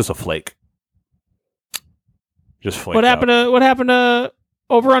just a flake. Just flake. What happened to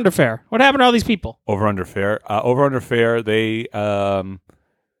Over Under Fair? What happened to all these people? Over Under Fair? Over Under Fair. They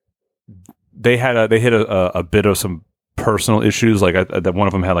hit a bit of some personal issues. Like that, one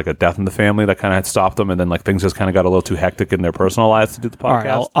of them had like a death in the family that kind of had stopped them, and then like things just kind of got a little too hectic in their personal lives to do the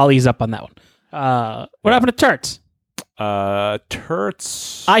podcast. All right, I'll ease up on that one. What happened to Turts?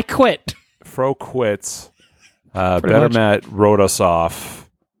 Turts. I quit. Fro quits. Pretty Better much. Matt wrote us off.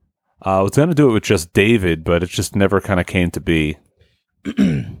 I was going to do it with just David, but it just never kind of came to be.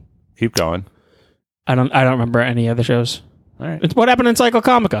 Keep going. I don't remember any other shows. All right. It's what happened in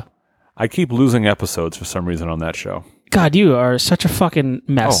Cyclocomica. I keep losing episodes for some reason on that show. God, you are such a fucking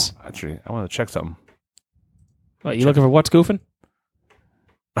mess. Oh, actually, I want to check something. What, you looking for what's goofing?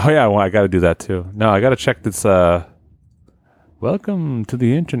 Oh yeah, well, I got to do that too. No, I got to check this. Welcome to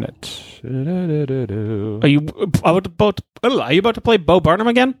the internet. Are you about to play Bo Burnham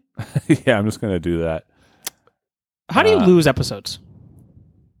again? Yeah, I'm just going to do that. How do you lose episodes?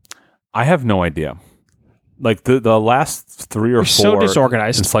 I have no idea. Like the last 3 or 4 so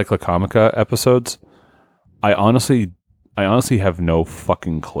disorganized. Encyclocomica episodes, I honestly have no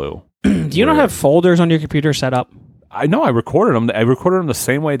fucking clue. Do you not have folders on your computer set up? I know I recorded them. I recorded them the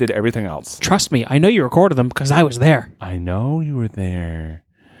same way I did everything else. Trust me, I know you recorded them because I was there. I know you were there.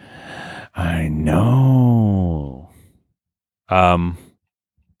 I know. Did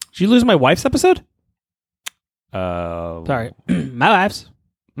you lose my wife's episode? Sorry. Sorry. My wife's.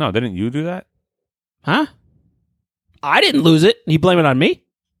 No, didn't you do that? Huh? I didn't lose it. You blame it on me?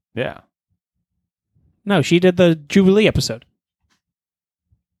 Yeah. No, she did the Jubilee episode.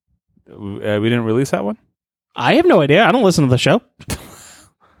 We didn't release that one? I have no idea. I don't listen to the show.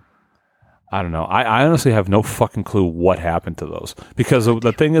 I don't know. I honestly have no fucking clue what happened to those. Because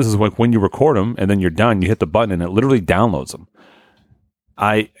the thing is like when you record them and then you're done, you hit the button and it literally downloads them.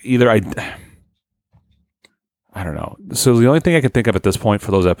 I don't know. So the only thing I can think of at this point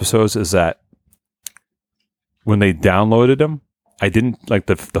for those episodes is that when they downloaded them, I didn't like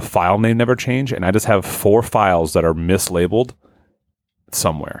the file name never changed, and I just have 4 files that are mislabeled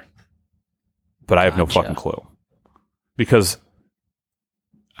somewhere. But I have no Gotcha. fucking clue. Because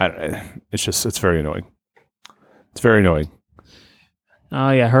it's very annoying. It's very annoying. Oh,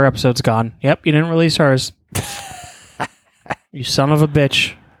 yeah, her episode's gone. Yep, you didn't release hers. You son of a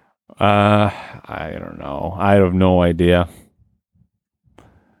bitch. I don't know. I have no idea.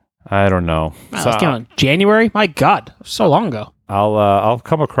 I don't know. Wow, this came out in January? My God, so long ago. I'll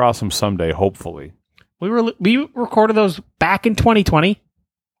come across them someday, hopefully. We recorded those back in 2020.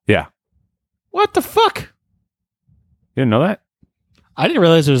 Yeah. What the fuck? You didn't know that? I didn't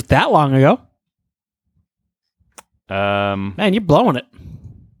realize it was that long ago. Um, Man, you're blowing it.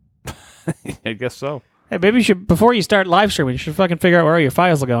 I guess so. Hey, maybe you should, before you start live streaming, you should fucking figure out where all your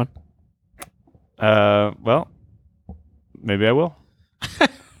files are going. Well, maybe I will.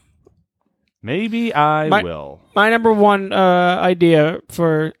 Maybe I will. My number one idea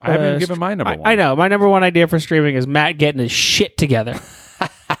for... I haven't given my number one. I know. My number one idea for streaming is Matt getting his shit together.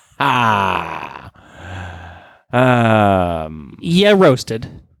 Yeah, roasted.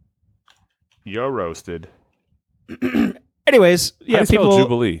 You're roasted. Anyways, How yeah, do you spell people...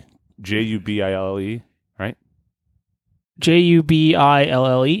 Jubilee? Jubilee, right?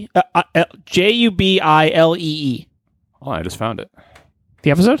 Jubilee. Jubilee. Oh, I just found it.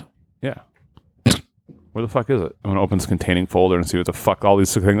 The episode? Yeah. Where the fuck is it? I'm going to open this containing folder and see what the fuck all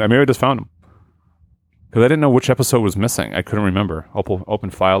these things... I maybe I just found them. Because I didn't know which episode was missing. I couldn't remember. Open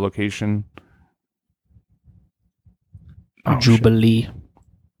file location. Oh, Jubilee. shit.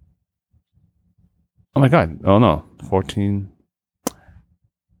 Oh my god. Oh no. 14.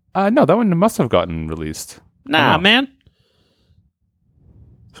 No, that one must have gotten released. Nah, Oh, no. man.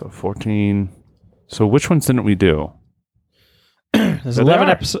 So 14. So which ones didn't we do? There's There they 11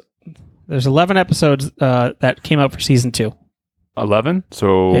 are. episodes. There's 11 episodes that came out for season 2. 11?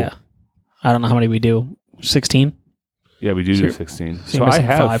 So Yeah. I don't know how many we do. 16? yeah, we do So- 16. so So you're I missing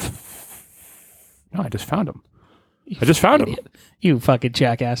have 5. No, I just found them. I just found them. Idiot. You fucking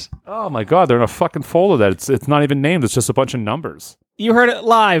jackass. Oh my god, they're in a fucking folder that it's not even named. It's just a bunch of numbers. You heard it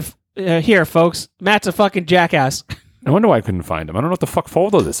live here, folks. Matt's a fucking jackass. No wonder why I couldn't find them. I don't know what the fuck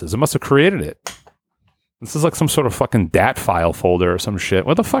folder this is. It must have created it. This is like some sort of fucking DAT file folder or some shit.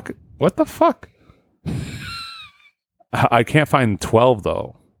 What the fuck? What the fuck? I can't find 12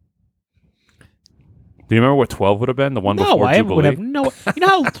 though. Do you remember what 12 would have been? The one No, before I Jubilee? would have no. You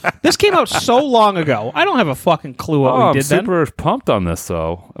know, this came out so long ago. I don't have a fucking clue what we I'm did then. super pumped on this,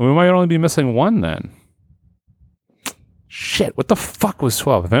 though. We might only be missing one then. Shit, what the fuck was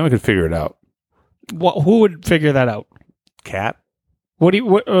 12? If anyone could figure it out. Who would figure that out? Cat? What do you?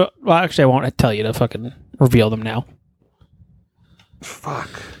 Well, actually, I won't tell you to fucking reveal them now.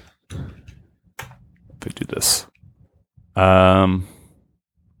 Fuck. If we do this.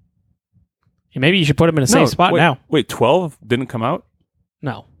 Maybe you should put them in a safe spot wait, now. Wait, 12 didn't come out?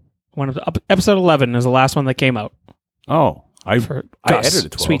 No. Episode 11 is the last one that came out. Oh, I For I Gus,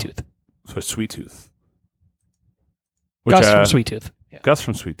 edited 12. Sweet Tooth. For Sweet Tooth. Gus from Sweet Tooth. Yeah. Gus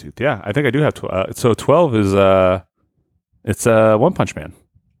from Sweet Tooth. Yeah, I think I do have 12. So 12 is it's One Punch Man.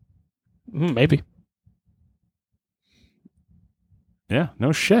 Maybe. Yeah,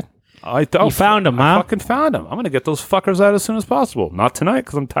 no shit. You found him, I huh? fucking found him. I'm gonna get those fuckers out as soon as possible. Not tonight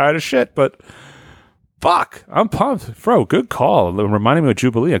because I'm tired of shit, but fuck, I'm pumped, bro. Good call. It reminded me of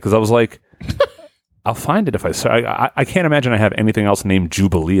Jubilee because I was like, I'll find it if I can't imagine I have anything else named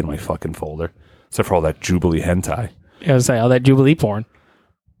Jubilee in my fucking folder except for all that Jubilee hentai. I was say all that Jubilee porn.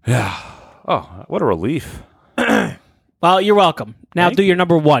 Yeah. Oh, what a relief. Well, you're welcome. Now Thank do your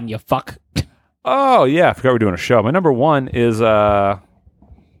number one, you fuck. Oh yeah, I forgot we're doing a show. My number one is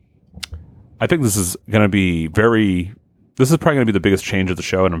I think this is going to be this is probably going to be the biggest change of the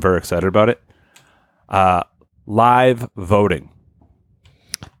show, and I'm very excited about it. Live voting.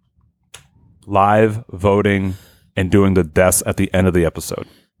 Live voting and doing the deaths at the end of the episode.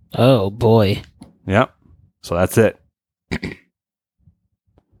 Oh boy. Yep. So that's it.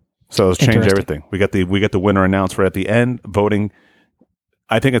 So it's changed Interesting. everything. We get the winner announced right at the end. Voting.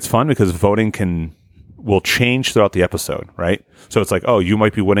 I think it's fun because voting will change throughout the episode, right? So it's like, oh, you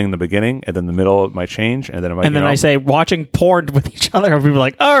might be winning in the beginning, and then the middle it might change, and then it might. And then I say watching porn with each other, and people are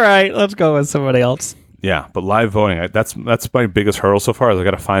like, all right, let's go with somebody else. yeah, but live voting, that's my biggest hurdle so far. Is I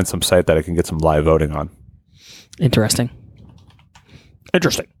got to find some site that I can get some live voting on. Interesting. Yeah,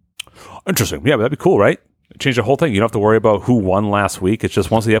 but that'd be cool, right? Change the whole thing. You don't have to worry about who won last week. It's just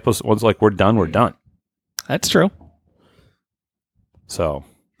once the episode, once like we're done. That's true. So,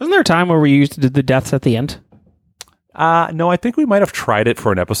 Wasn't there a time where we used to do the deaths at the end? no, I think we might have tried it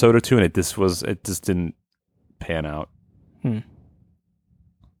for an episode or two, and it just didn't pan out.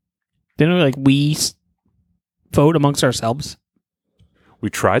 Didn't we vote amongst ourselves? We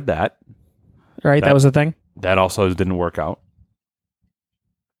tried that. Right, that was the thing. That also didn't work out.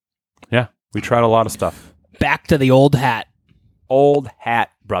 Yeah, we tried a lot of stuff. Back to the old hat. Old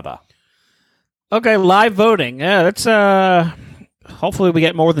hat, brother. Okay, live voting. Yeah, that's hopefully we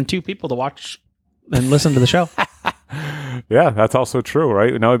get more than 2 people to watch and listen to the show. Yeah, that's also true,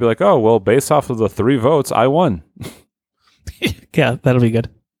 right? Now we'd be like, oh, well, based off of the 3 votes, I won. Yeah, that'll be good.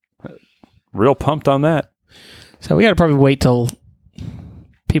 Real pumped on that. So we got to probably wait till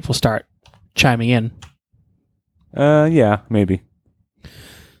people start chiming in. Yeah, maybe.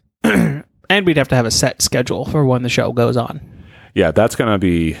 And we'd have to have a set schedule for when the show goes on. Yeah, that's going to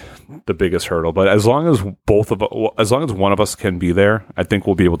be the biggest hurdle. But as long as one of us can be there, I think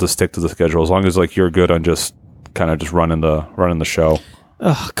we'll be able to stick to the schedule. As long as like you're good on just kind of just running the show.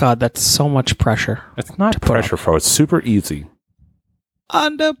 Oh God, that's so much pressure. It's not pressure, bro. It's super easy.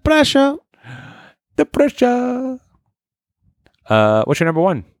 Under pressure. The pressure. What's your number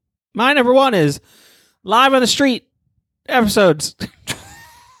one? My number one is live on the street episodes.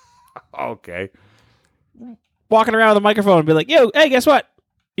 Okay. Walking around with a microphone and be like, yo, hey, guess what?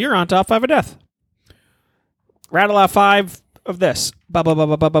 You're on top 5 of death. Rattle out 5 of this. Ba ba ba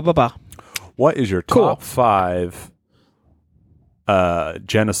ba ba ba ba ba. What is your Cool. top 5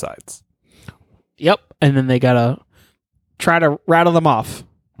 genocides? Yep. And then they gotta try to rattle them off.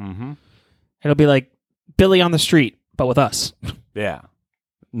 Mm-hmm. It'll be like Billy on the street, but with us. Yeah.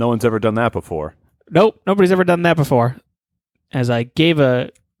 No one's ever done that before. Nope, nobody's ever done that before. As I gave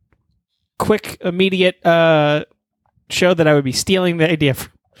a quick, immediate show that I would be stealing the idea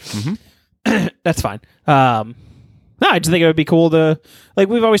from. Mm-hmm. That's fine. No, I just think it would be cool to, like,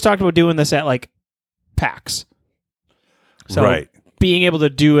 we've always talked about doing this at, like, PAX. So Right. being able to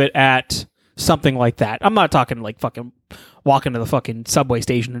do it at something like that. I'm not talking, like, fucking walk into the fucking subway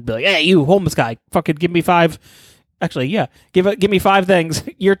station and be like, hey, you homeless guy, fucking give me 5. Actually, yeah. Give me 5 things.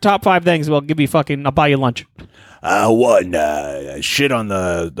 Your top 5 things. Well, give me fucking, I'll buy you lunch. One, shit on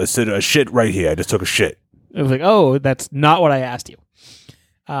shit right here. I just took a shit. It was like, oh, that's not what I asked you.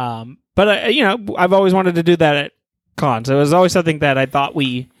 But I've always wanted to do that at cons. It was always something that I thought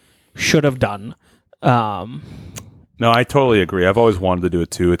we should have done. No, I totally agree. I've always wanted to do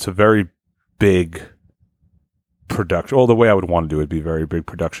it too. It's a very big production. Well, the way I would want to do it would be very big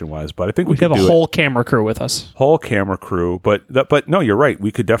production wise, but I think we We could have a do whole camera crew with us. whole camera crew. But no, you're right.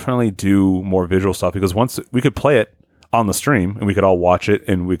 We could definitely do more visual stuff because once we could play it on the stream and we could all watch it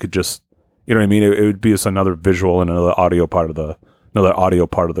and we could just, you know what I mean? It would be just another visual and another audio part of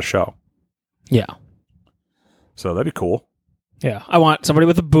the show. Yeah. So that'd be cool. Yeah. I want somebody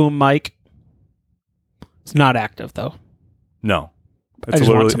with a boom mic. It's not active, though. No. I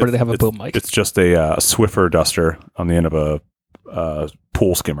just want somebody to have a boom mic. It's just a Swiffer duster on the end of a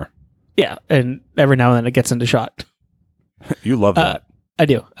pool skimmer. Yeah. And every now and then it gets into shot. You love that. I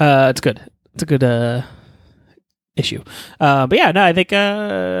do. It's good. It's a good issue. But yeah, no, I think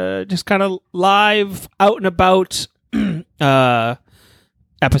just kind of live, out and about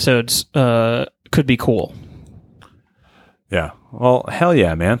episodes could be cool. Yeah. Well, hell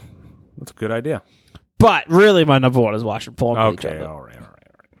yeah, man. That's a good idea. But really, my number one is watching porn. with each Okay. other. All right.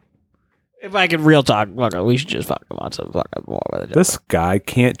 If I could real talk, we should just fucking watch some fucking more with each other. This guy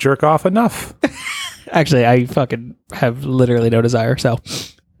can't jerk off enough. Actually, I fucking have literally no desire. So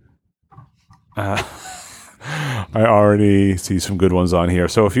I already see some good ones on here.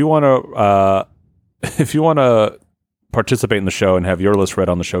 So if you want to participate in the show and have your list read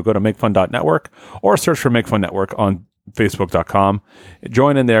on the show, go to makefun.network or search for Make Fun Network on facebook.com.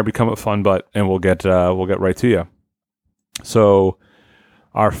 Join in there, become a fun butt, and we'll get right to you. So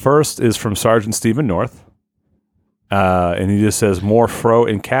our first is from Sergeant Stephen North, and he just says more fro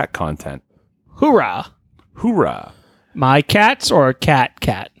and cat content. hoorah! Hoorah! My cats or cat?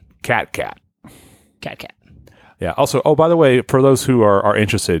 Cat. Cat. Yeah. Also, oh, by the way, for those who are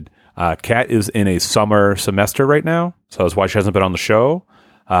interested, Kat is in a summer semester right now, so that's why she hasn't been on the show.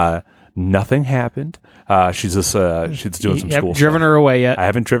 Nothing happened. She's just she's doing some You school haven't driven stuff. her away yet. I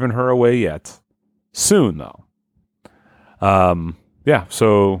haven't driven her away yet. Soon though. Yeah.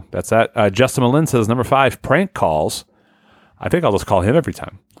 So that's that. Justin Malin says number 5, prank calls. I think I'll just call him every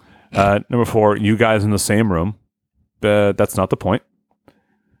time. Number 4, you guys in the same room. That's not the point.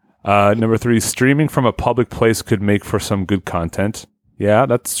 Number 3, streaming from a public place could make for some good content. Yeah,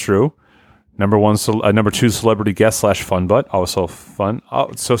 that's true. Number 2, celebrity guest / fun butt. Also fun. Oh,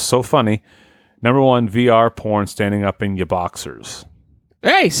 it's so funny. Number 1, VR porn standing up in your boxers.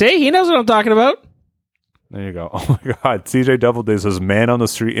 Hey, see, he knows what I'm talking about. There you go. Oh my God. CJ Doubleday says man on the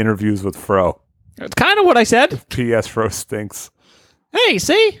street interviews with Fro. That's kind of what I said. P.S. Fro stinks. Hey,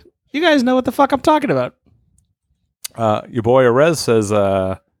 see, you guys know what the fuck I'm talking about. Your boy Arez says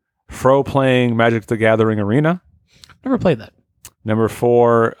Fro playing Magic the Gathering Arena. Never played that. Number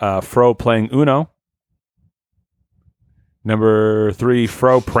 4, Fro playing Uno. Number 3,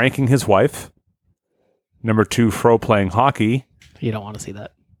 Fro pranking his wife. Number 2, Fro playing hockey. You don't want to see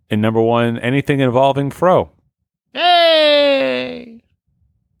that. And number 1, anything involving Fro. Hey!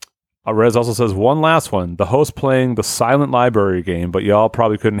 Rez also says one last one. The host playing the silent library game, but y'all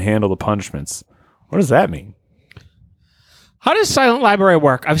probably couldn't handle the punishments. What does that mean? How does Silent Library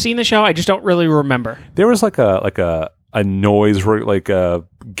work? I've seen the show. I just don't really remember. There was like a noise, like a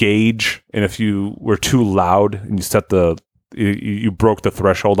gauge, and if you were too loud and you set you broke the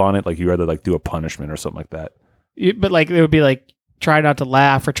threshold on it, like you had to like do a punishment or something like that. But like it would be like try not to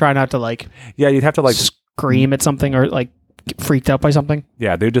laugh or try not to like Yeah, you'd have to like scream at something or like get freaked out by something.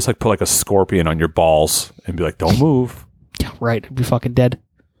 Yeah, they'd just like put like a scorpion on your balls and be like, "Don't move." Yeah, right. I'd be fucking dead.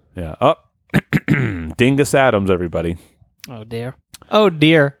 Yeah. Oh, Dingus Adams, everybody. Oh dear. Oh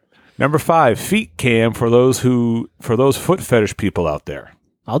dear. Number 5, feet cam for those foot fetish people out there.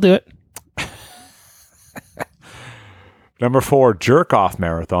 I'll do it. Number 4, jerk off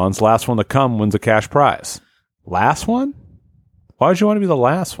marathons. Last one to come wins a cash prize. Last one? Why would you want to be the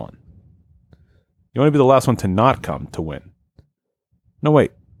last one? You want to be the last one to not come to win. No,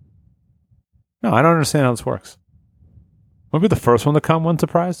 wait. No, I don't understand how this works. Want to be the first one to come wins a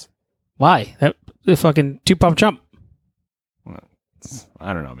prize? Why? That the fucking 2-pump jump.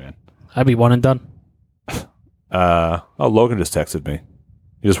 I don't know, man. I'd be one and done. Logan just texted me.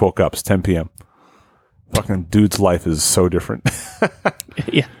 He just woke up. It's 10 p.m. Fucking dude's life is so different.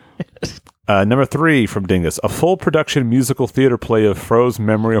 Yeah. Number 3 from Dingus. A full production musical theater play of Fro's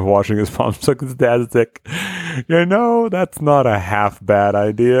memory of watching his mom suck his dad's dick. You know, that's not a half bad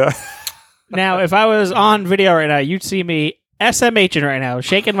idea. Now, if I was on video right now, you'd see me SMHing right now,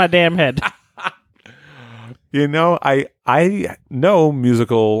 shaking my damn head. You know, I know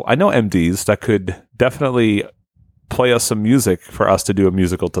MDs that could definitely play us some music for us to do a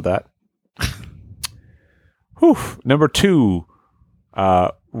musical to that. Whew. Number 2,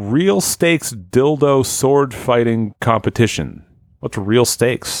 real stakes dildo sword fighting competition. What's real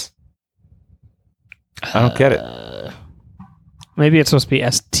stakes? I don't get it. Maybe it's supposed to be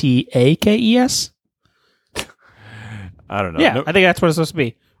STAKES? I don't know. Yeah, No- I think that's what it's supposed to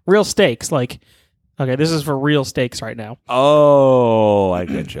be. Real stakes. Like, okay, this is for real stakes right now. Oh, I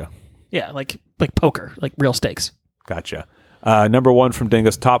get you. Yeah, like poker, like real stakes. Gotcha. Number 1 from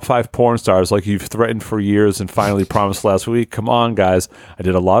Dingus, top 5 porn stars like you've threatened for years and finally promised last week. Come on, guys. I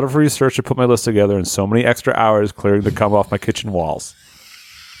did a lot of research to put my list together and so many extra hours clearing the cum off my kitchen walls.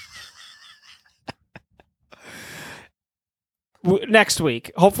 Next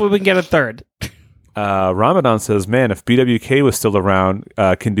week, hopefully we can get a third. Ramadan says, man, if BWK was still around,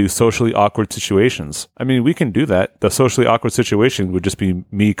 can do socially awkward situations. I mean, we can do that. The socially awkward situation would just be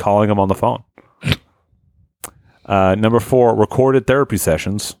me calling him on the phone. Number 4, recorded therapy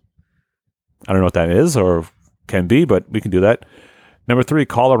sessions. I don't know what that is or can be, but we can do that. Number 3,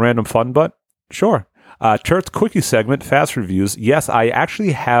 call a random fun butt. Sure. Turt's quickie segment, fast reviews. Yes, I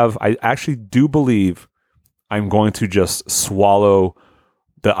actually do believe I'm going to just swallow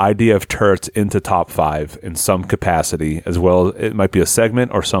the idea of Turts into top 5 in some capacity, as well. It might be a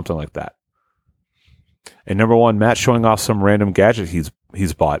segment or something like that. And number 1, Matt showing off some random gadget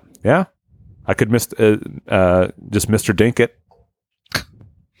he's bought. Yeah, I could just Mr. Dink it.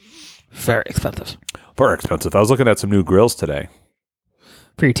 Very expensive. Very expensive. I was looking at some new grills today.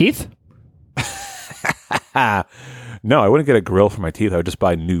 For your teeth? No, I wouldn't get a grill for my teeth. I would just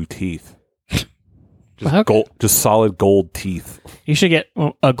buy new teeth. Just Okay. gold, just solid gold teeth. You should get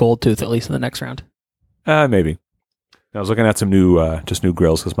a gold tooth at least in the next round. Maybe. I was looking at some new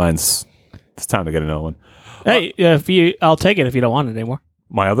grills because it's time to get another one. Hey, I'll take it if you don't want it anymore.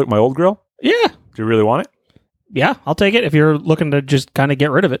 My old grill? Yeah. Do you really want it? Yeah, I'll take it if you're looking to just kind of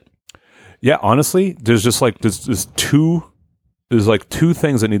get rid of it. Yeah, honestly, there's just like there's two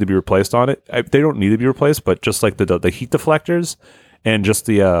things that need to be replaced on it. They don't need to be replaced, but just like the heat deflectors and just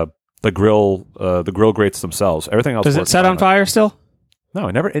the grill grates themselves. Everything else Does it works set fine. on fire still? No,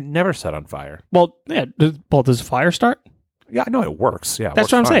 it never set on fire. Well, yeah. Does fire start? Yeah, I know it works. Yeah, it That's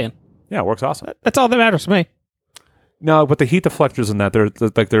works what I'm fine. saying. Yeah, it works awesome. That's all that matters to me. No, but the heat deflectors and that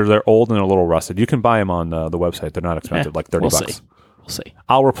they're old and a little rusted. You can buy them on the website. They're not expensive, like $30. We'll see.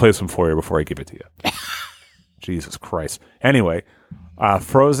 I'll replace them for you before I give it to you. Jesus Christ. Anyway,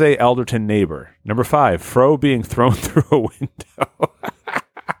 Froze Elderton neighbor. Number 5, Fro being thrown through a window.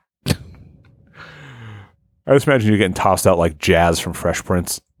 I just imagine you getting tossed out like Jazz from Fresh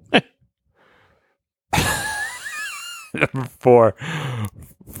Prince. Number 4,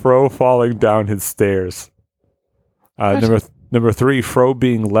 Fro falling down his stairs. Number 3, Fro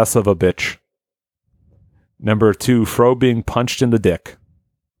being less of a bitch. Number 2, Fro being punched in the dick.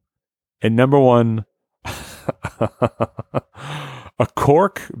 And number 1, a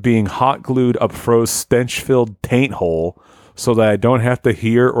cork being hot glued up Fro's stench-filled taint hole so that I don't have to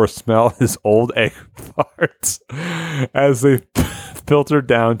hear or smell his old egg farts as they filter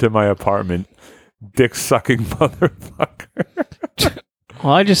down to my apartment. Dick-sucking motherfucker.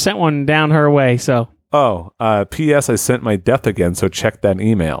 Well, I just sent one down her way, so. Oh, P.S. I sent my death again, so check that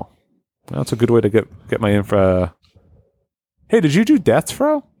email. That's a good way to get my info. Hey, did you do deaths,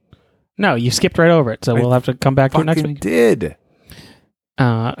 Fro? No, you skipped right over it, so we'll have to come back to it next Fucking week. did.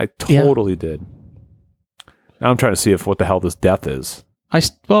 I Yeah. totally did. Now I'm trying to see what the hell this death is.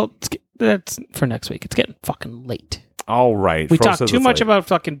 That's for next week. It's getting fucking late. All right. We Fro talked says too it's much late. about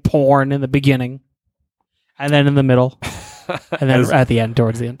fucking porn in the beginning, and then in the middle, and then at the end,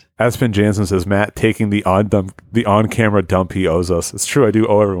 towards the end. Aspen Jansen says, Matt taking the on-camera dump he owes us. It's true. I do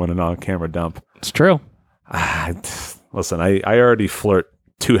owe everyone an on-camera dump. It's true. Listen, I already flirt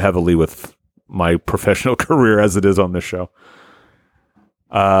too heavily with my professional career as it is on this show.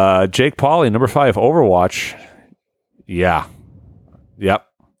 Jake Pauley, number 5, Overwatch. Yeah. Yep.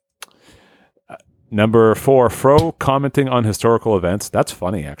 Number 4, Fro commenting on historical events. That's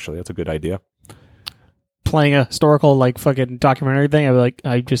funny, actually. That's a good idea. Playing a historical like fucking documentary thing. I'd be like,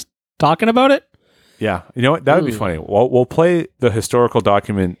 I'm just talking about it. Yeah. You know what? That would be funny. We'll play the historical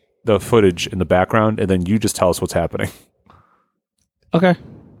document, the footage in the background, and then you just tell us what's happening. Okay.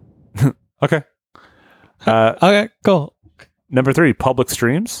 Okay. Okay. Cool. Number 3, public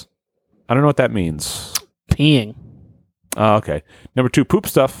streams. I don't know what that means. Peeing. Oh, okay. Number 2, poop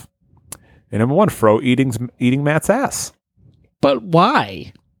stuff. And number 1, Fro eating Matt's ass. But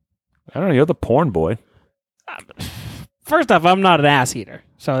why? I don't know. You're the porn boy. First off, I'm not an ass eater,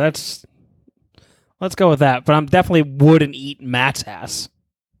 so let's go with that. But I'm definitely wouldn't eat Matt's ass.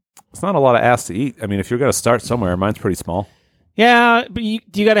 It's not a lot of ass to eat. I mean, if you're going to start somewhere, mine's pretty small. Yeah, but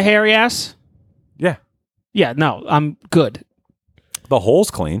do you got a hairy ass? Yeah. Yeah, no, I'm good. The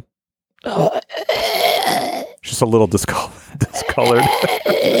hole's clean. Just a little discolored.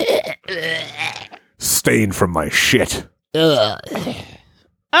 Stain from my shit. Ugh.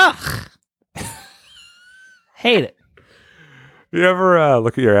 Hate it. You ever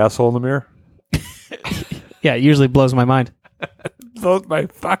look at your asshole in the mirror? Yeah, it usually blows my mind. Blows my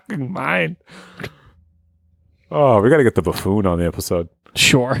fucking mind. Oh, we got to get the buffoon on the episode.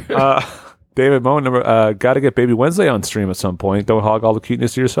 Sure. David Moen, got to get Baby Wednesday on stream at some point. Don't hog all the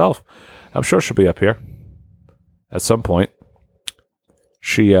cuteness to yourself. I'm sure she'll be up here at some point.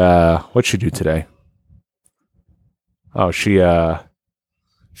 She, what'd she do today? Oh, she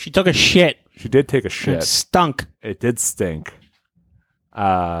took a shit. She did take a It shit. stunk. It did stink.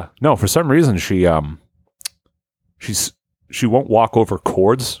 No, for some reason she won't walk over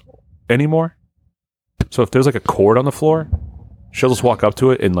cords anymore. So if there's like a cord on the floor, she'll just walk up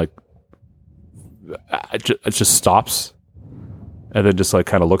to it and like it just stops, and then just like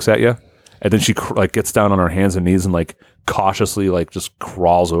kind of looks at you, and then she like gets down on her hands and knees and like cautiously like just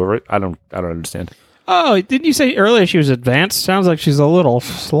crawls over it. I don't understand. Oh, didn't you say earlier she was advanced? Sounds like she's a little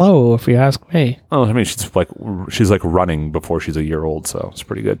slow, if you ask me. Oh, I mean she's like running before she's a year old, so it's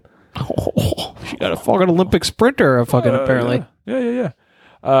pretty good. Oh, she got a fucking Olympic sprinter, apparently. Yeah.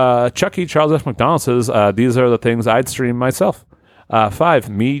 Chucky Charles F. McDonald says, these are the things I'd stream myself. 5,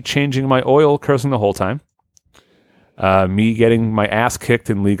 me changing my oil, cursing the whole time. Me getting my ass kicked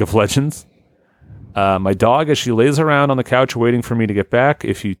in League of Legends. My dog as she lays around on the couch waiting for me to get back.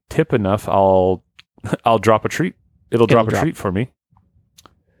 If you tip enough, I'll drop a treat. It'll drop a treat for me.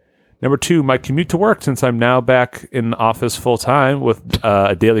 Number 2, my commute to work, since I'm now back in the office full time with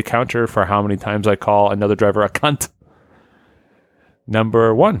a daily counter for how many times I call another driver a cunt.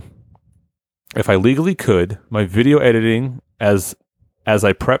 Number 1, if I legally could, my video editing as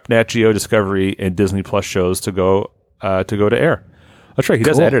I prep Nat Geo, Discovery, and Disney Plus shows to go to air. That's right, he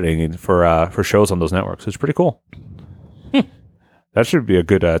does editing for shows on those networks. It's pretty cool. That should be a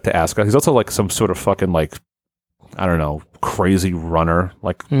good to ask. He's also like some sort of fucking like, I don't know, crazy runner,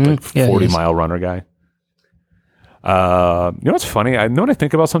 like 40-mile runner guy. You know what's funny? I know what I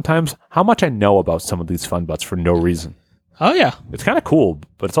think about sometimes? How much I know about some of these fun butts for no reason. Oh, yeah. It's kind of cool,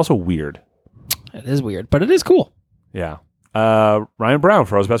 but it's also weird. It is weird, but it is cool. Yeah. Ryan Brown,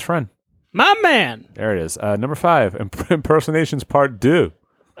 Fro's best friend. My man. There it is. Number 5, impersonations part 2.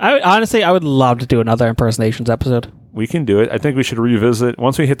 I would love to do another impersonations episode. We can do it. I think we should revisit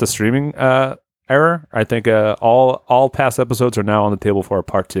once we hit the streaming era. I think all past episodes are now on the table for a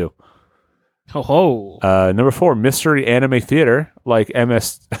part 2. Ho. Number 4, mystery anime theater, like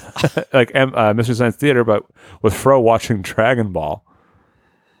Mystery Science Theater, but with Fro watching Dragon Ball.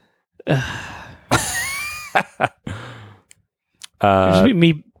 Just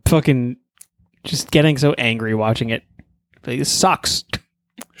me fucking just getting so angry watching it. It sucks.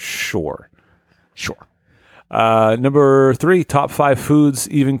 Sure. Number 3, top 5 foods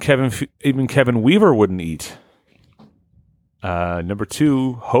even Kevin Weaver wouldn't eat. Number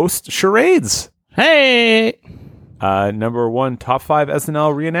 2, host charades. Hey. Number 1, top 5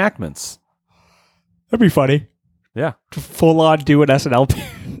 SNL reenactments. That'd be funny. Yeah. Full on do an SNL.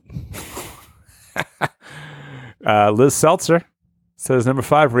 Liz Seltzer says number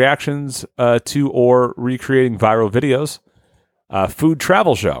 5, reactions to or recreating viral videos. Food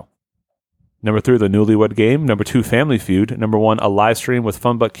travel show. Number 3, the Newlywed Game. Number 2, Family Feud. Number 1, a live stream with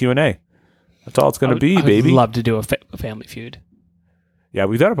Fun Butt Q&A. That's all it's going to be, baby. I'd love to do a Family Feud. Yeah,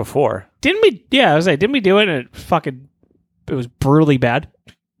 we've done it before. Didn't we? Yeah, didn't we do it and it was brutally bad?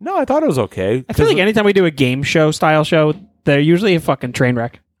 No, I thought it was okay. I feel like anytime we do a game show style show, they're usually a fucking train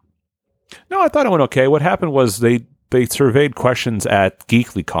wreck. No, I thought it went okay. What happened was they surveyed questions at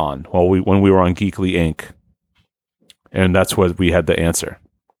GeeklyCon when we were on Geekly Inc. And that's what we had the answer.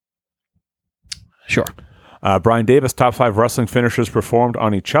 Sure. Brian Davis, top 5 wrestling finishers performed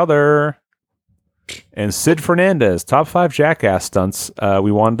on each other. And Sid Fernandez, top 5 jackass stunts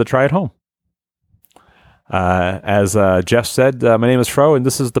we wanted to try at home. As Jeff said, my name is Fro, and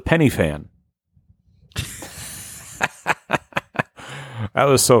this is the Penny Fan. That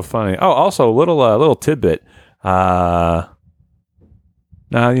was so funny. Oh, also a little tidbit. No,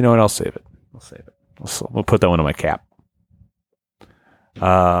 you know what? I'll save it. We'll put that one in my cap.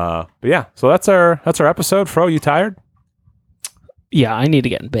 But yeah, so that's our episode. Fro, you tired? Yeah, I need to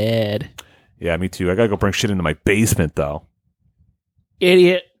get in bed. Yeah, me too. I gotta go bring shit into my basement though.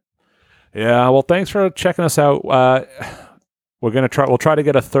 Idiot. Yeah, well, thanks for checking us out. We'll try to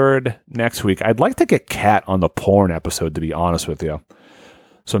get a third next week. I'd like to get Kat on the porn episode, to be honest with you.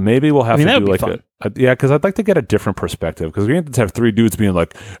 So maybe we'll have to do like because I'd like to get a different perspective, because we can't just have 3 dudes being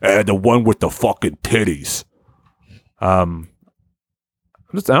like, the one with the fucking titties. I'm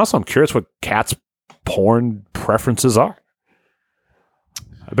curious what Kat's porn preferences are.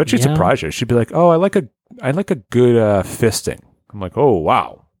 I bet she'd surprise you. She'd be like, "Oh, I like a good fisting." I'm like, "Oh,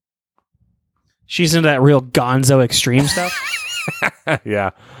 wow." She's into that real gonzo extreme stuff.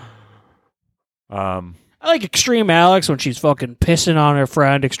 Yeah. I like Extreme Alex when she's fucking pissing on her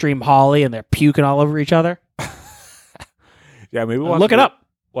friend Extreme Holly and they're puking all over each other. Yeah, maybe we'll Look it up.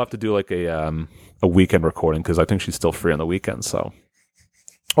 We'll have to do like a weekend recording because I think she's still free on the weekend, so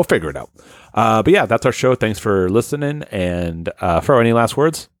we'll figure it out. But yeah, that's our show. Thanks for listening. And Fro, any last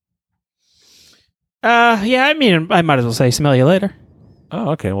words? Yeah, I mean, I might as well say smell you later.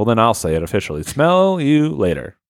 Oh, okay. Well, then I'll say it officially. Smell you later.